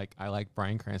fan, so like I like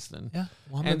Bryan Cranston. Yeah,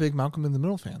 well, I'm And- a big Malcolm in the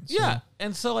Middle fan. So. Yeah,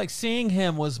 and so like seeing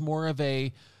him was more of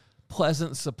a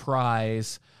pleasant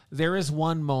surprise There is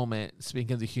one moment,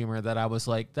 speaking of the humor, that I was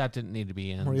like, that didn't need to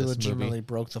be in Where he this legitimately movie.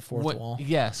 broke the fourth wall.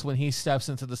 Yes, when he steps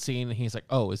into the scene and he's like,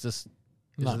 oh, is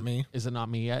Not me. Is it not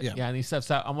me yet? Yeah. And he steps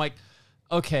out. I'm like,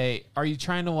 okay, are you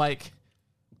trying to like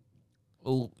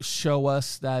show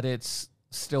us that it's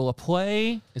still a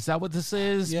play? Is that what this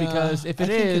is? Yeah, Because if I it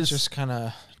think is, it's just kind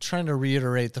of trying to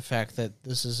reiterate the fact that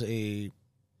this is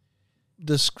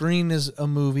the screen is a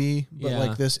movie, but Yeah.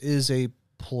 like this is a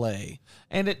play.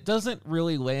 and it doesn't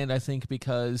really land, I think,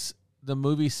 because the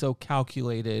movie's so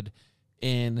calculated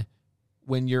in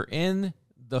when you're in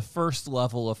the first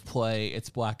level of play, it's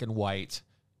black and white.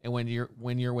 And when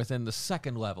you're within the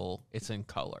second level, it's in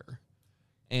color.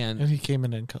 And And he came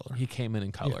in color. he came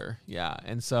in color. Yeah.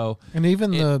 And so And even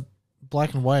the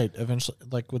black and white eventually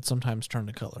like would sometimes turn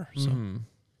to color. So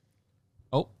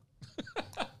oh,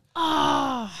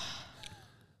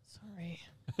 Sorry.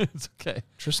 it's okay. Tristan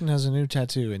Tristan has a new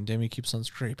tattoo and Demi keeps on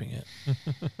scraping it.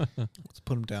 Let's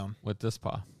put him down. With this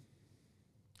paw.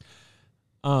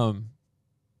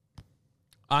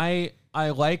 I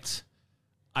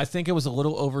think it was a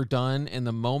little overdone in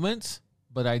the moment,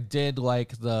 but I did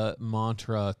like the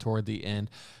mantra toward the end.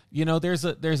 You know, there's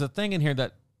a thing in here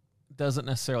that doesn't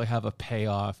necessarily have a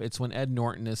payoff. It's when Ed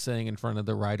Norton is sitting in front of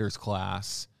the writer's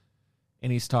class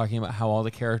and he's talking about how all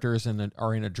the characters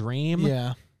are in a dream.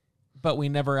 Yeah. But we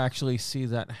never actually see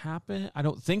that happen. I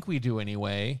don't think we do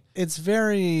anyway. I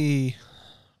think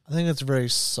it's very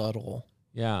subtle.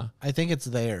 Yeah. I think it's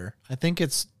there. I think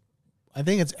it's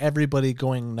everybody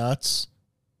going nuts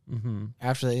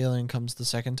after the alien comes the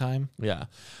second time. Yeah.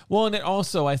 Well, and it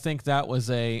also, I think that was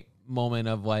a moment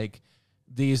of like,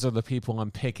 these are the people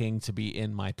I'm picking to be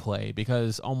in my play,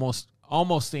 because almost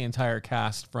the entire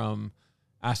cast from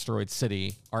Asteroid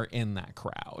City are in that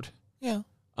crowd. Yeah.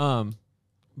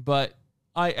 But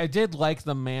I did like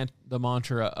the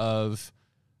mantra of,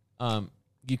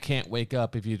 you can't wake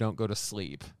up if you don't go to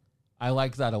sleep. I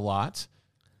like that a lot.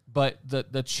 But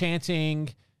the chanting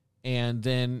and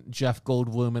then Jeff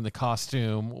Goldblum in the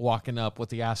costume walking up with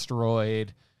the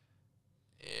asteroid,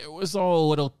 it was all a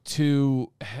little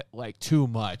too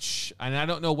much. And I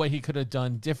don't know what he could have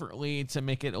done differently to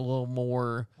make it a little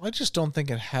more. I just don't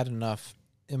think it had enough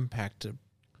impact to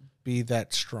be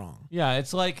that strong. Yeah,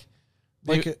 it's like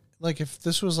if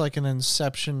this was like an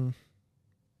Inception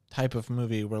type of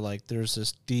movie where like there's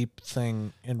this deep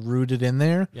thing and rooted in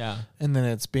there, yeah, and then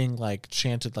it's being like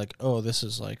chanted like, oh, this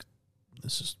is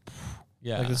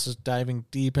yeah, like this is diving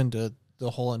deep into the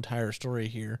whole entire story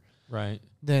here. right.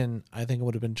 Then I think it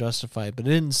would have been justified. But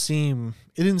it didn't seem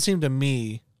to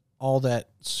me all that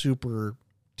super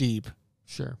deep.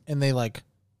 Sure. And they like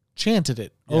chanted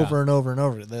it Yeah. over and over and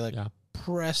over. They like Yeah.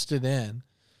 pressed it in.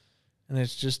 And it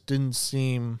just didn't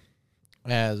seem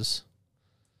as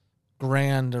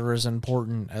grand or as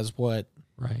important as what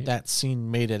Right. that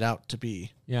scene made it out to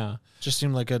be. Yeah. Just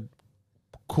seemed like a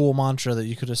cool mantra that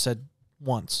you could have said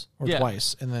once or Yeah.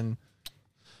 twice and then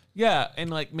Yeah, and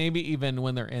like maybe even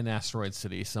when they're in Asteroid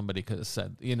City, somebody could have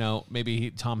said, maybe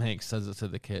Tom Hanks says it to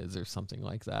the kids or something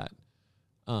like that.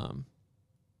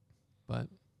 But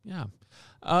yeah,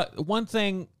 one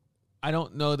thing I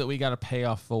don't know that we got a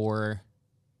payoff for,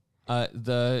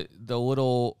 the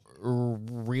little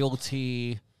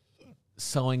realty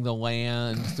selling the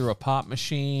land through a pop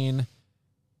machine.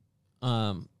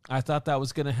 I thought that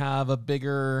was going to have a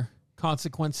bigger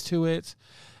consequence to it.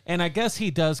 And I guess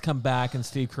he does come back and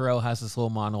Steve Carell has this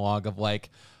little monologue of like,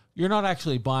 you're not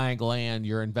actually buying land,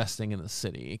 you're investing in the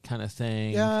city kind of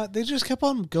thing. yeah, they just kept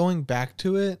on going back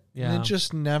to it. Yeah. And it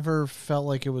just never felt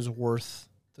like it was worth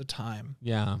the time.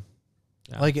 Yeah.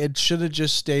 Yeah. Like it should have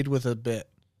just stayed with a bit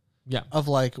Yeah. of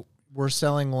like we're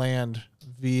selling land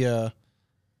via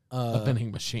A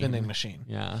vending machine. vending machine.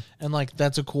 Yeah. And like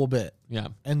that's a cool bit. Yeah.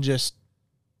 And just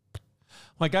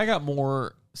Like I got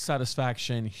more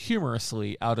satisfaction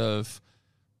humorously out of,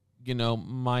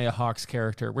 Maya Hawke's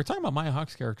character. We're talking about Maya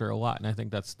Hawke's character a lot, and I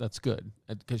think that's good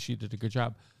because she did a good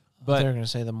job. they're But going to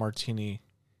say the martini.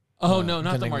 no, not the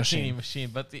vending martini machine,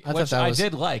 but I thought which that I was-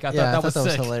 did like. I Yeah, thought that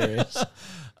was sick. hilarious.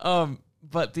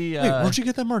 But the Wait, where'd you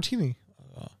get that martini?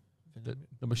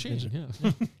 the machine,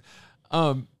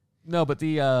 yeah. No, but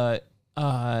the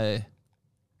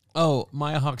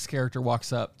Maya Hawke's character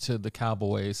walks up to the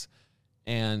Cowboys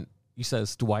and he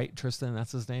says, Dwight, Tristan,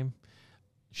 that's his name.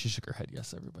 She shook her head,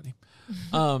 yes, everybody.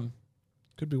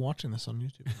 Could be watching this on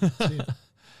YouTube.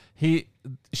 See it.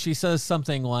 She says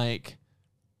something like,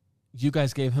 you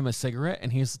guys gave him a cigarette,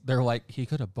 and they're like, he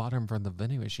could have bought him from the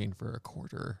vending machine for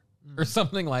 $0.25 or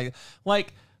something like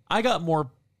I got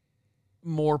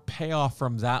more payoff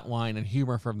from that line and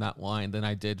humor from that line than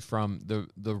I did from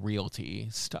the realty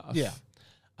stuff. Yeah.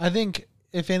 I think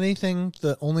if anything,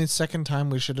 the only second time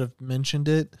we should have mentioned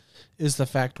it is the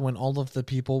fact when all of the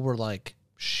people were like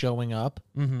showing up.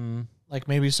 Mm-hmm. Like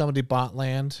maybe somebody bought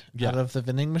land Yeah. out of the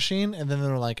vending machine, and then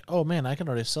they're like, "Oh man, I can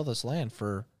already sell this land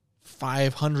for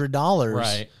 $500."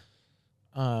 Right.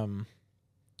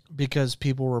 Because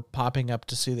people were popping up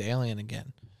to see the alien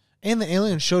again, and the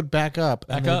alien showed back up,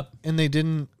 and they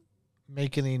didn't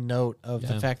make any note of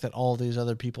the fact that all these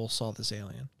other people saw this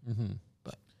alien. Mm-hmm.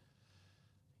 But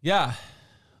yeah,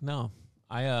 no,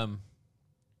 no,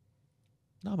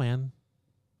 man.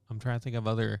 I'm trying to think of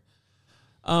other.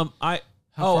 I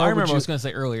remember what I was going to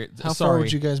say earlier. How far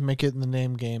would you guys make it in the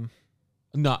name game?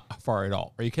 Not far at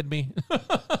all. Are you kidding me?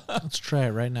 Let's try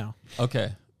it right now.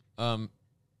 Okay.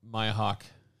 Maya Hawke.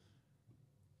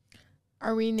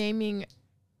 Are we naming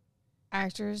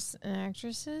actors and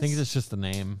actresses? I think it's just the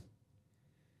name.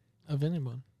 Of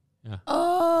anyone. Yeah.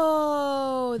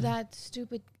 Oh, that's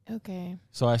stupid. Okay.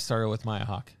 So I started with Maya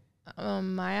Hawke.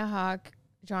 Maya Hawke,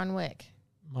 John Wick.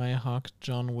 Maya Hawke,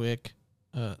 John Wick,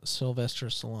 Sylvester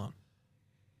Stallone.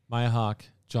 Maya Hawke,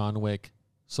 John Wick,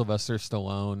 Sylvester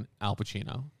Stallone, Al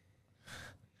Pacino.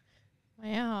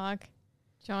 Maya Hawke,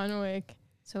 John Wick,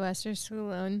 Sylvester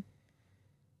Stallone,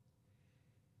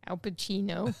 Al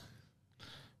Pacino.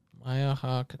 Maya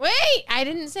Hawke. Wait, I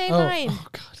didn't say mine. Oh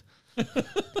God.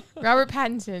 Robert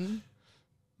Pattinson.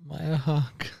 Maya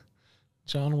Hawke,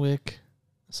 John Wick,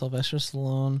 Sylvester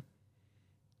Stallone.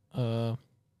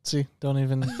 See, don't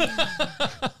even.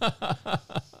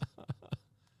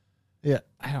 Yeah,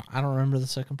 I don't remember the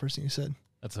second person you said.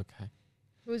 That's okay.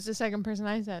 Who was the second person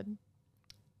I said?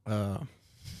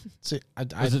 See,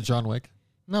 Was it John Wick?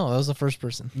 No, that was the first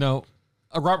person. No.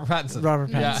 Robert Pattinson. Robert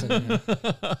Pattinson.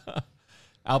 Yeah.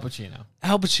 Al Pacino.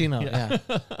 Al Pacino.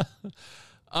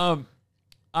 Yeah.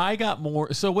 I got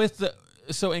more.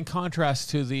 So in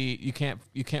contrast to the you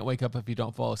can't wake up if you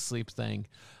don't fall asleep thing,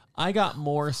 I got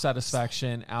more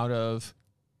satisfaction out of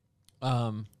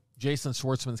Jason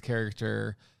Schwartzman's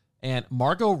character and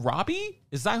Margot Robbie.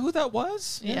 Is that who that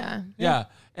was? Yeah.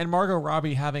 And Margot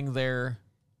Robbie having their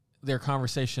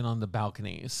conversation on the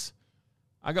balconies.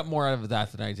 I got more out of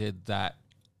that than I did that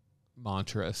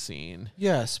mantra scene.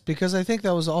 Yes, because I think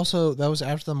that was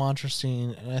after the mantra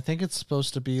scene, and I think it's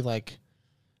supposed to be like,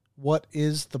 what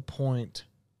is the point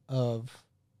of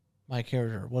my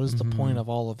character? What is the point of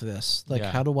all of this? Like,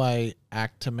 how do I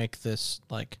act to make this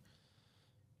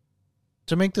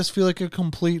feel like a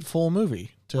complete full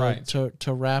movie? To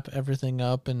wrap everything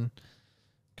up, and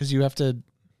because you have to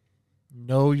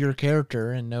know your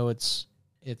character and know its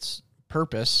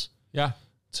purpose. Yeah.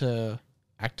 To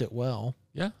act it well.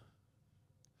 Yeah.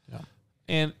 Yeah.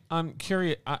 And I'm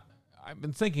curious. I've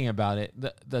been thinking about it.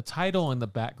 The title in the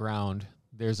background.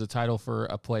 There's a title for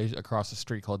a play across the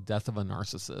street called "Death of a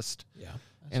Narcissist." Yeah,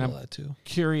 and I'm that too.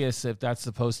 Curious if that's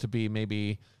supposed to be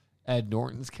maybe Ed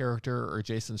Norton's character or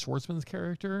Jason Schwartzman's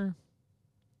character.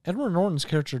 Edward Norton's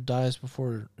character dies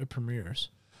before it premieres.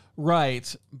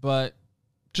 Right, but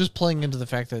just playing into the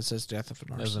fact that it says "Death of a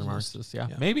Narcissist." As a narcissist, yeah,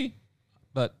 maybe.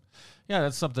 But yeah,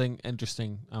 that's something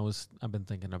interesting. I've been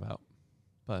thinking about.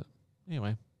 But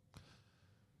anyway,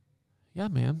 yeah,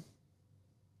 man.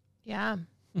 Yeah.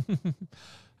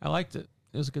 I liked it.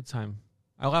 It was a good time.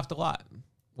 I laughed a lot,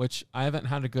 which I haven't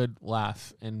had a good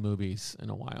laugh in movies in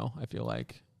a while, I feel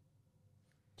like.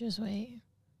 Just wait.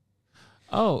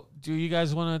 Oh, do you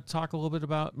guys want to talk a little bit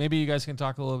about, maybe you guys can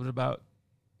talk a little bit about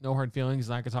No Hard Feelings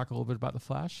and I can talk a little bit about The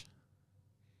Flash?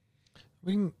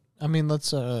 We can,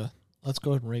 let's go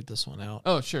ahead and rate this one out.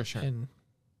 Oh, sure. And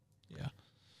yeah.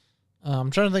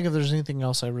 I'm trying to think if there's anything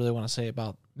else I really want to say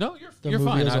about you're movie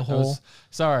fine. as a whole.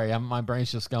 Sorry, my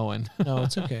brain's just going. No,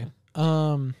 it's okay.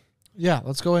 Yeah,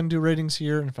 let's go ahead and do ratings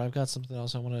here. And if I've got something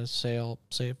else I want to say, I'll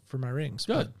say it for my ratings.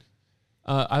 Good.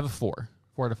 I have a 4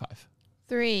 out of 5.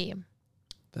 3.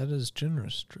 That is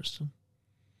generous, Tristan.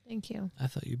 Thank you. I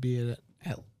thought you'd be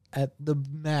at the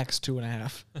max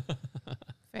 2.5.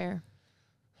 Fair.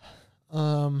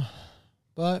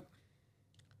 But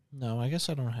no, I guess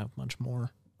I don't have much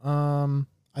more.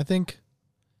 I think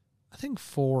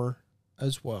 4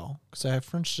 as well, because I have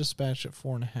French Dispatch at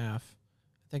 4.5. I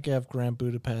think I have Grand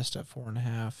Budapest at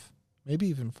 4.5, maybe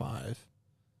even 5.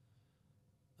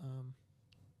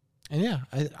 And yeah,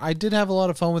 I did have a lot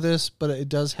of fun with this, but it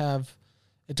does have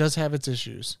its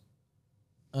issues.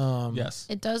 Yes.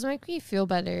 It does make me feel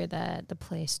better that the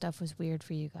play stuff was weird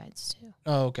for you guys too.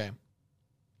 Oh, okay.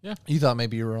 Yeah. You thought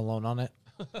maybe you were alone on it.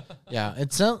 Yeah.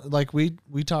 It sounded like we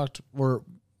talked,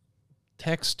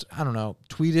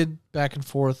 tweeted back and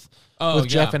forth with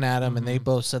Jeff and Adam, and they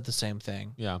both said the same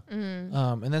thing. Yeah.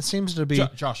 And that seems to be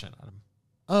Josh and Adam.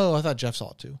 Oh, I thought Jeff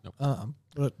saw it too. Nope.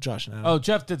 But Josh and Adam. Oh,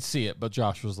 Jeff did see it, but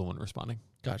Josh was the one responding.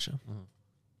 Gotcha. Mhm.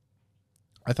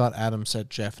 I thought Adam said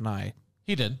Jeff and I.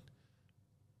 He did.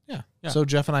 Yeah. Yeah. So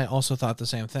Jeff and I also thought the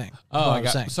same thing. Oh, I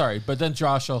was saying. sorry, but then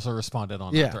Josh also responded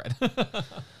on Yeah. that thread.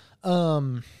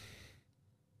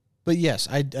 But yes,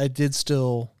 I did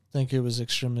still think it was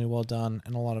extremely well done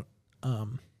and a lot of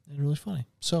and really funny.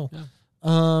 So,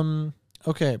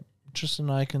 okay, Tristan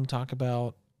and I can talk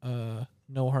about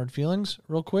No Hard Feelings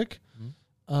real quick.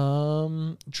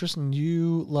 Tristan,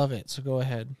 you love it, so go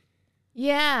ahead.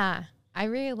 Yeah, I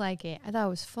really like it. I thought it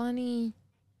was funny.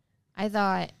 I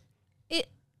thought it.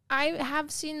 I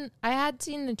had seen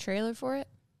the trailer for it,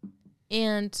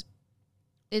 and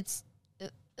it's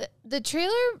the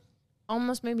trailer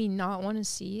almost made me not want to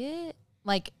see it.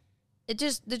 Like,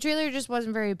 the trailer just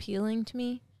wasn't very appealing to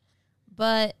me.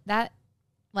 But that,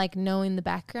 like, knowing the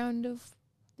background of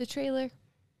the trailer,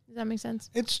 does that make sense?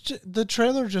 It's the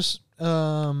trailer just.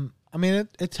 I mean,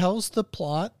 it tells the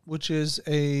plot, which is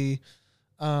a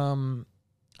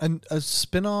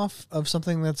spin-off of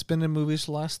something that's been in movies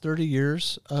the last 30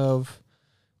 years of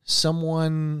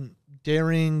someone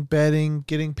daring, betting,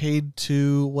 getting paid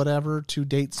to whatever to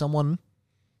date someone.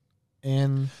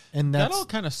 And that's that all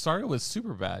kind of started with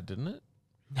Superbad, didn't it?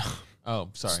 No. Oh,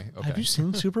 sorry. Okay. Have you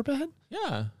seen Superbad?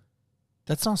 Yeah.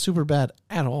 That's not Superbad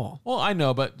at all. Well, I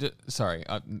know, but sorry.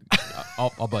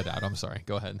 I'll butt out. I'm sorry.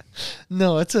 Go ahead.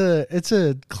 No, it's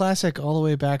a classic all the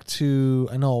way back to,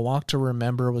 I know, A Walk to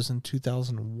Remember was in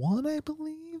 2001, I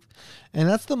believe. And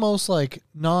that's the most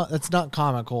that's not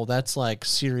comical. That's like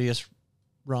serious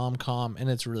rom-com, and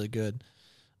it's really good.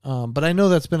 But I know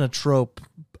that's been a trope,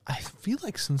 I feel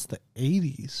like since the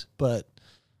 80s, but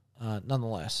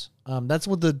nonetheless. That's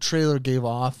what the trailer gave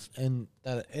off, and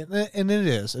it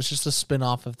is. It's just a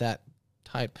spin-off of that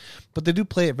type. But they do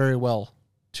play it very well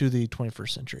to the 21st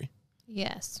century.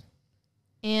 Yes.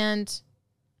 And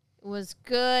it was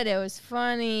good. It was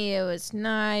funny. It was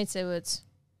nice. It was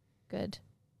good.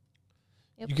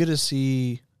 Yep. You get to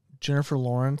see Jennifer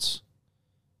Lawrence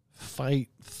fight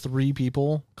 3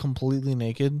 people completely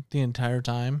naked the entire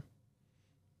time,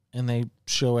 and they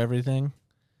show everything.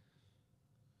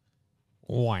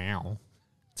 Wow.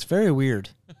 It's very weird,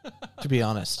 to be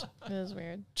honest. It was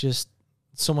weird. Just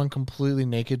someone completely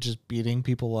naked just beating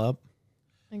people up.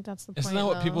 I think that's the point. Isn't that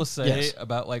what though. people say Yes.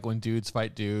 about like when dudes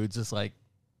fight dudes? It's like,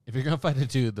 if you're going to fight a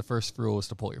dude, the first rule is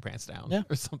to pull your pants down. Yeah.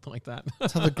 Or something like that.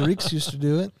 That's how the Greeks used to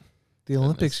do it. The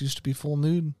Olympics used to be full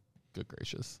nude. Good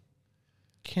gracious.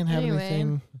 Can't have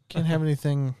Anyway.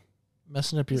 anything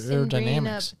messing up your Just didn't bring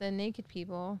aerodynamics. up the naked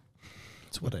people.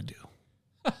 That's what I do.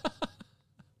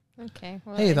 Okay.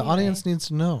 Well, Hey, the anyway. audience needs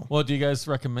to know. Well, do you guys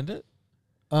recommend it?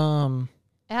 It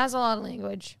has a lot of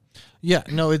language. Yeah,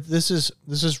 no, this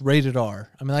is rated R.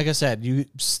 I mean, like I said, you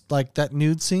like that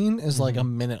nude scene is like a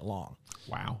minute long.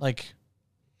 Wow. Like,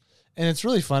 and it's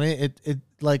really funny. It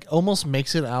like almost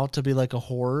makes it out to be like a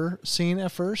horror scene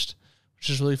at first,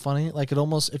 which is really funny. Like it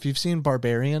almost, if you've seen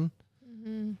Barbarian,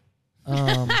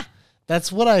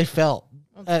 that's what I felt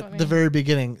at funny. the very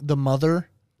beginning. The mother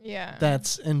Yeah.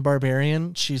 that's in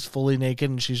Barbarian, she's fully naked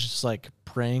and she's just like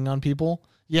preying on people.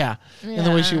 Yeah. And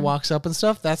the way she Yeah. walks up and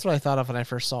stuff, that's what I thought of when I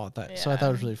first saw it. So I thought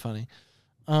it was really funny.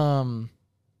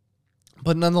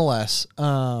 But nonetheless,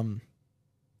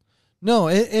 no,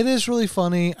 it is really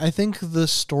funny. I think the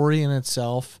story in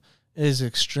itself is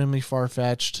extremely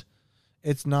far-fetched.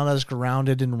 It's not as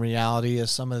grounded in reality as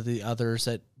some of the others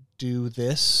that do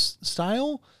this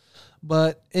style,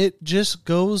 but it just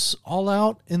goes all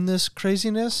out in this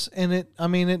craziness. And it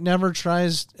never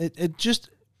tries, it's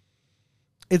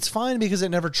fine because it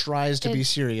never tries to be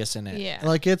serious in it. Yeah.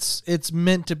 Like it's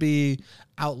meant to be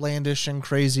outlandish and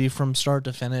crazy from start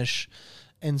to finish.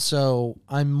 And so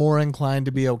I'm more inclined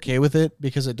to be okay with it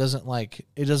because it doesn't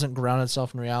ground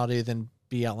itself in reality, then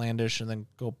be outlandish and then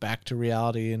go back to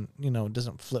reality, and it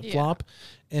doesn't flip flop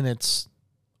in its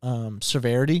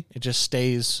severity. It just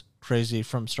stays crazy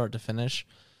from start to finish.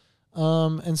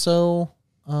 And so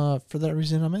for that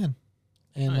reason I'm in.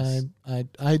 And Nice.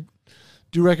 I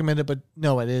do recommend it, but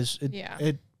no, it is.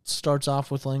 It starts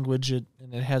off with language, and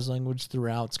it has language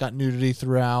throughout. It's got nudity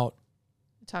throughout.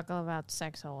 We talk about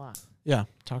sex a lot. Yeah,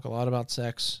 talk a lot about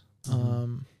sex.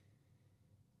 Mm-hmm.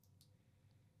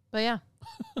 But yeah.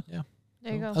 Yeah.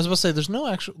 There you go. I was about to say, there's no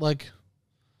actual,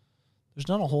 there's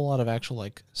not a whole lot of actual,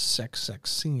 sex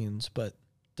scenes, but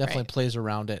definitely Right. plays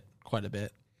around it quite a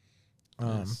bit.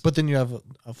 Nice. But then you have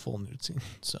a full nude scene,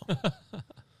 so.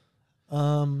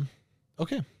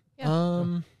 Okay.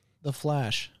 Yeah. The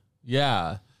Flash.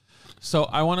 Yeah. So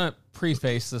I want to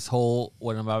preface this whole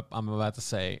what I'm about to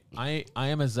say. I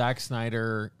am a Zack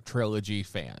Snyder trilogy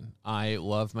fan. I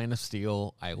love Man of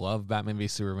Steel. I love Batman v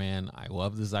Superman. I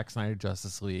love the Zack Snyder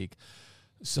Justice League.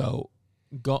 So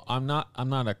I'm not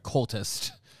a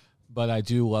cultist, but I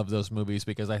do love those movies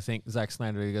because I think Zack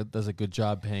Snyder does a good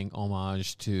job paying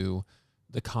homage to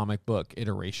the comic book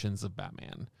iterations of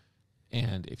Batman.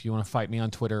 And if you want to fight me on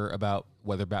Twitter about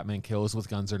whether Batman kills with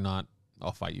guns or not,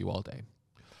 I'll fight you all day.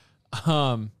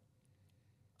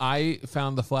 I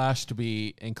found The Flash to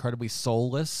be incredibly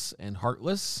soulless and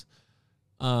heartless.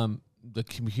 The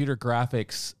computer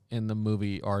graphics in the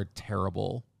movie are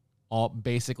terrible, all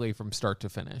basically from start to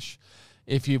finish.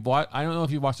 If you've watched, I don't know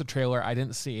if you watched the trailer, I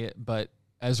didn't see it, but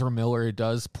Ezra Miller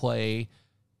does play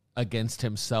against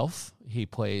himself. He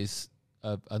plays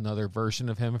another version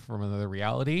of him from another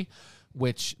reality,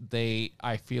 which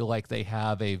I feel like they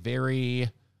have a very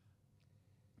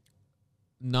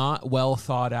not well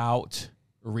thought out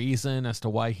reason as to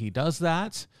why he does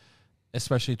that,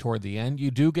 especially toward the end.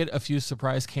 You do get a few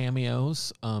surprise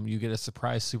cameos. You get a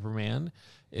surprise Superman.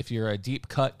 If you're a deep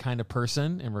cut kind of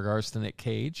person in regards to Nick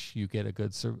Cage, you get a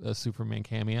good Superman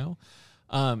cameo.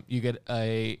 You get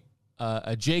a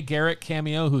Jay Garrick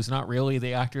cameo, who's not really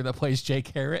the actor that plays Jay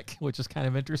Garrick, which is kind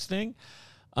of interesting.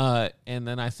 And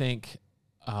then I think,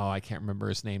 I can't remember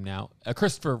his name now.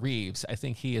 Christopher Reeves. I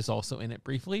think he is also in it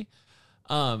briefly.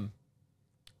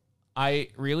 I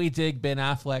really dig Ben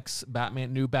Affleck's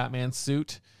new Batman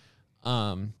suit.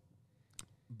 But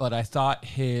I thought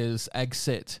his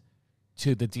exit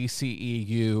to the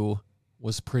DCEU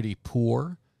was pretty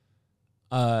poor.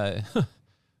 I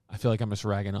feel like I'm just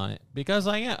ragging on it because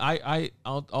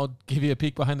I'll give you a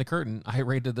peek behind the curtain. I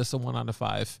rated this a 1 out of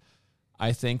 5.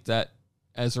 I think that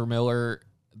Ezra Miller,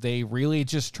 they really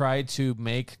just tried to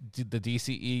make the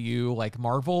DCEU like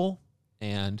Marvel,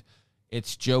 and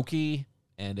it's jokey,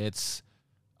 and it's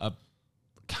a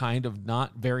kind of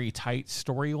not very tight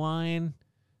storyline.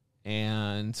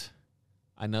 And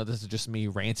I know this is just me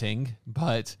ranting,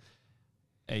 but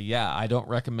I don't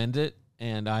recommend it.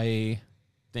 And I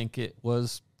think it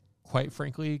was, quite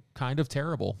frankly, kind of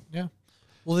terrible. Yeah.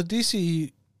 Well,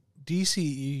 the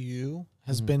DCEU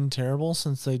has been terrible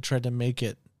since they tried to make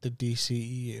it the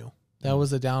DCEU. That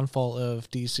was the downfall of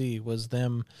DC, was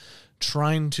them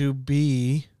trying to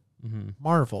be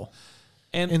Marvel,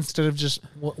 and instead of just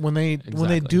when they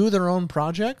do their own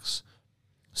projects,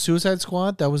 Suicide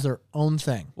Squad, that was their own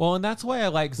thing. Well, and that's why I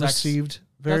like received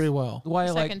very well. Why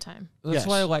I Second time. That's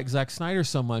why I like Zack Snyder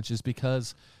so much, is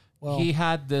because he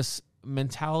had this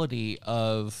mentality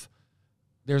of.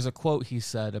 There's a quote he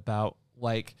said about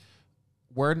like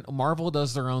where Marvel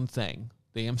does their own thing,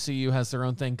 the MCU has their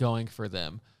own thing going for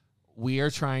them. We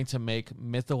are trying to make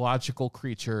mythological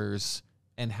creatures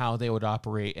and how they would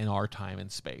operate in our time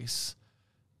and space.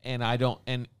 And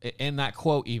in that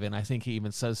quote, even, I think he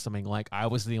even says something like, I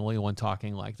was the only one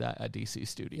talking like that at DC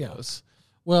Studios. Yeah.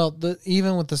 Well,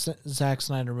 even with the Zack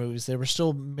Snyder movies, they were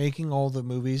still making all the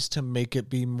movies to make it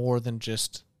be more than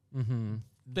just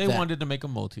They wanted to make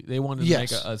they wanted to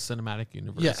make a cinematic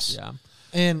universe. Yes. Yeah.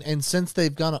 And since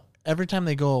they've gone, every time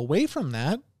they go away from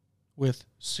that with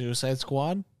Suicide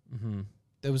Squad,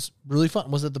 it was really fun.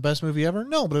 Was it the best movie ever?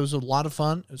 No, but it was a lot of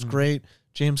fun. It was great.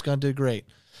 James Gunn did great.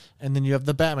 And then you have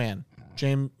the Batman,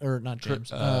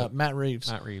 Matt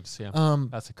Reeves. Matt Reeves, yeah.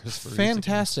 That's a Christopher Reeves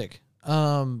fantastic.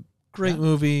 Great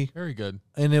movie. Very good.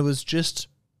 And it's just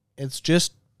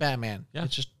Batman. Yeah.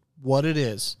 It's just what it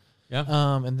is. Yeah.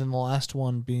 And then the last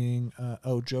one being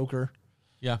Joker.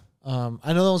 Yeah.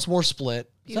 I know that was more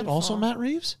split. Is that Beautiful. also Matt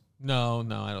Reeves? No,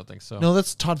 I don't think so. No,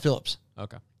 that's Todd Phillips.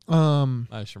 Okay. I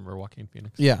just remember Joaquin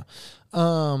Phoenix. Yeah.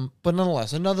 But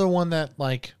nonetheless, another one that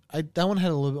that one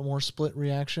had a little bit more split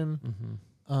reaction.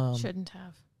 Shouldn't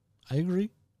have. I agree,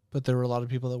 but there were a lot of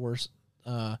people that were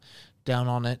down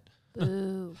on it.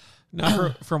 Boo.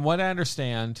 Now, from what I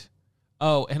understand,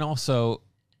 and also,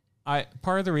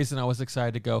 part of the reason I was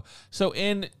excited to go. So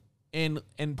in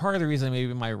part of the reason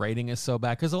maybe my rating is so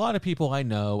bad, because a lot of people I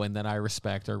know and that I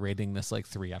respect are rating this like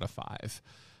 3 out of 5.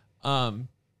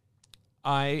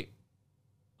 I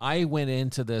went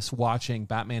into this watching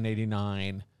Batman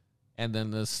 89 and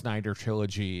then the Snyder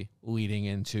trilogy leading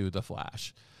into The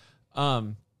Flash.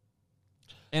 And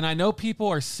I know people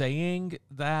are saying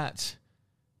that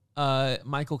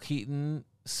Michael Keaton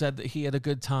said that he had a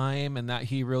good time and that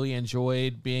he really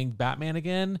enjoyed being Batman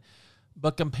again.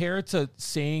 But compared to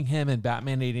seeing him in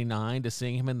Batman 89 to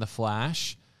seeing him in The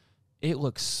Flash, it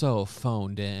looks so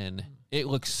phoned in. It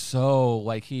looks so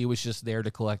like he was just there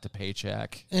to collect a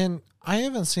paycheck. And I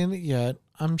haven't seen it yet.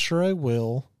 I'm sure I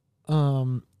will.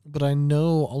 but I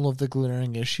know all of the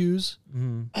glaring issues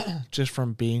just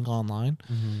from being online.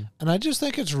 And I just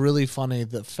think it's really funny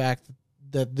the fact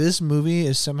that this movie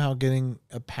is somehow getting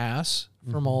a pass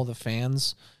from all the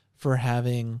fans for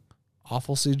having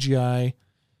awful CGI,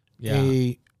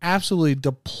 a absolutely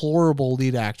deplorable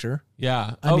lead actor.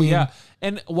 Yeah. I mean,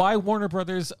 And why Warner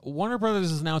Brothers? Warner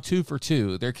Brothers is now 2 for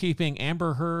 2. They're keeping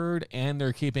Amber Heard and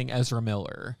they're keeping Ezra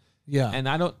Miller. Yeah. And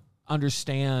I don't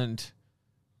understand.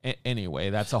 Anyway,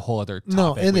 that's a whole other topic.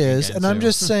 No, it is. And I'm into.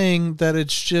 just saying that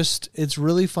it's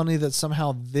really funny that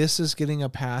somehow this is getting a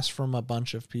pass from a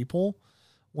bunch of people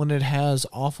when it has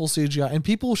awful CGI. And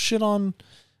people shit on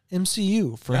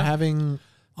MCU for having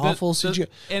awful CGI,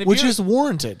 which is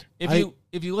warranted.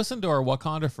 If you listen to our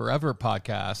Wakanda Forever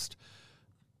podcast,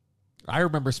 I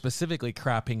remember specifically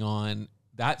crapping on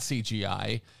that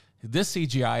CGI. This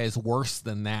CGI is worse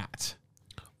than that.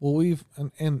 Well,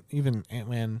 and even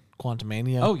Ant-Man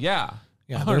Quantumania. Oh yeah.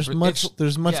 Yeah, there's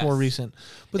much more recent.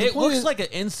 But it looks like an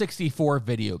N64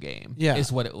 video game. Yeah,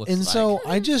 is what it looks and like. so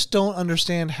I just don't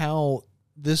understand how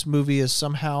this movie is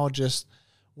somehow just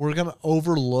we're gonna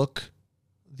overlook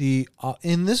the.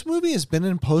 And this movie has been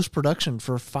in post-production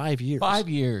for 5 years. 5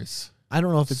 years. I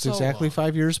don't know if it's So exactly long.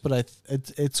 5 years, but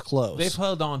it's close. They've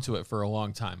held on to it for a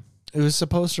long time. It was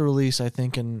supposed to release, I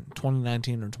think, in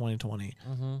 2019 or 2020.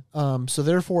 So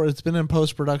therefore, it's been in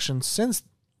post-production since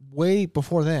way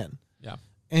before then. Yeah.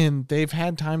 And they've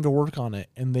had time to work on it,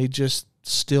 and they just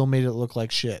still made it look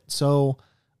like shit. So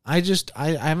I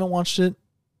haven't watched it,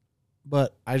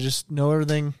 but I just know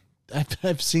everything.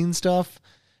 I've seen stuff,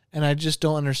 and I just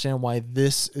don't understand why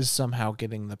this is somehow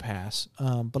getting the pass.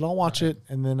 But I'll watch it,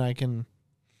 and then I can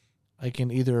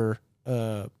either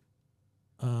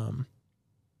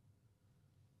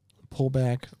pull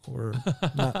back or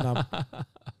not.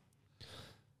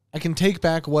 I can take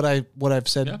back what I've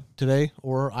said today,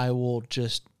 or I will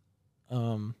just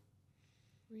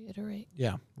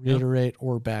reiterate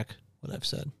or back what I've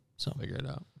said. So Figure it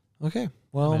out. okay,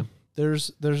 well, Man.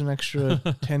 there's an extra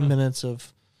 10 minutes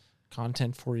of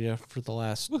content for you for the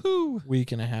last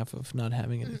week and a half of not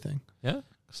having anything. Yeah.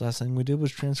 Because last thing we did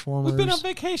was Transformers. We've been on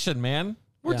vacation, man.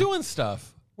 We're doing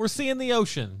stuff. We're seeing the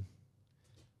ocean.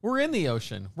 We're in the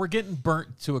ocean. We're getting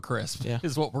burnt to a crisp. Yeah.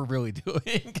 Is what we're really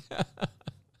doing.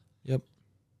 Yep.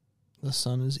 The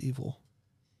sun is evil.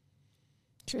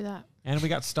 True that. And we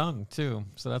got stung too,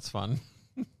 so that's fun.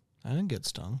 I didn't get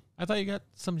stung. I thought you got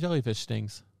some jellyfish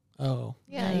stings. Oh.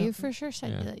 Yeah, you for sure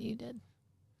said Yeah. that you did.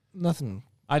 Nothing.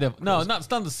 No, not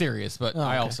stung the serious, but Oh,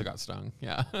 I okay. also got stung.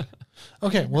 Yeah.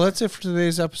 Okay, well, that's it for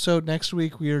today's episode. Next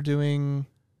week we are doing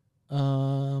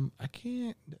I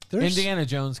can't there's Indiana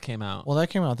Jones came out. Well, that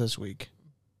came out this week.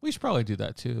 We should probably do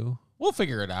that too. We'll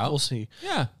figure it out. We'll see.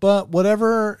 Yeah. But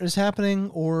whatever is happening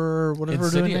or whatever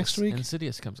we're doing next week,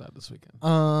 Insidious comes out this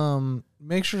weekend.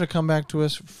 make sure to come back to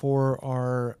us for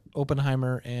our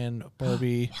Oppenheimer and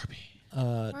Barbie,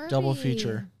 double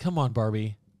feature. Come on,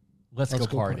 Barbie. Let's go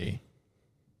party.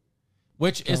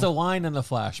 Which is a line in The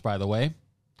Flash, by the way.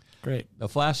 Great. The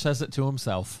Flash says it to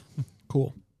himself.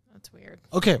 Cool. That's weird.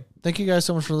 Okay. Thank you guys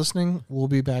so much for listening. We'll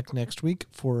be back next week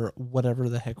for whatever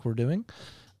the heck we're doing.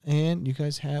 And you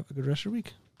guys have a good rest of your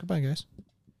week. Goodbye, guys.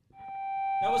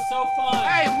 That was so fun.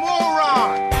 Hey,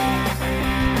 moron!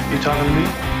 You talking to me?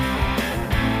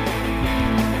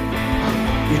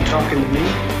 You talking to me?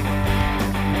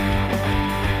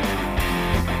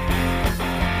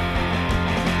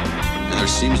 And there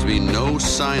seems to be no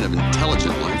sign of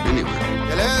intelligent life anywhere.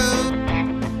 Hello?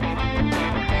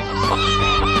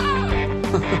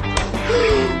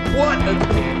 What an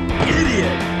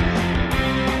idiot!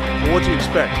 Well, what do you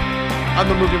expect? I'm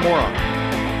the movie moron.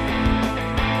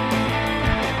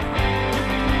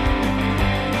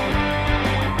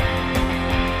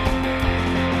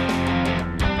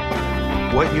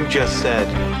 What you just said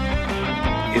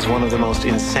is one of the most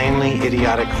insanely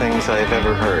idiotic things I have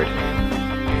ever heard.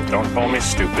 Don't call me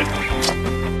stupid.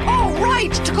 Oh,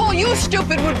 right! To call you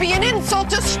stupid would be an insult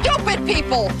to stupid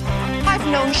people! I've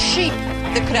known sheep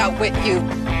that could outwit you.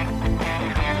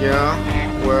 Yeah,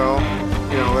 well,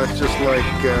 you know, that's just like,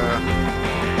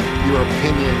 your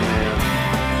opinion, man.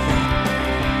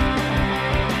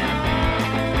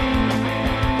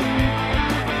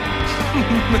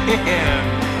 Man,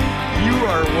 you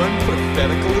are one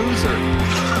pathetic loser.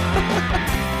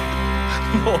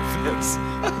 No offense.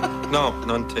 No,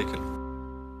 none taken.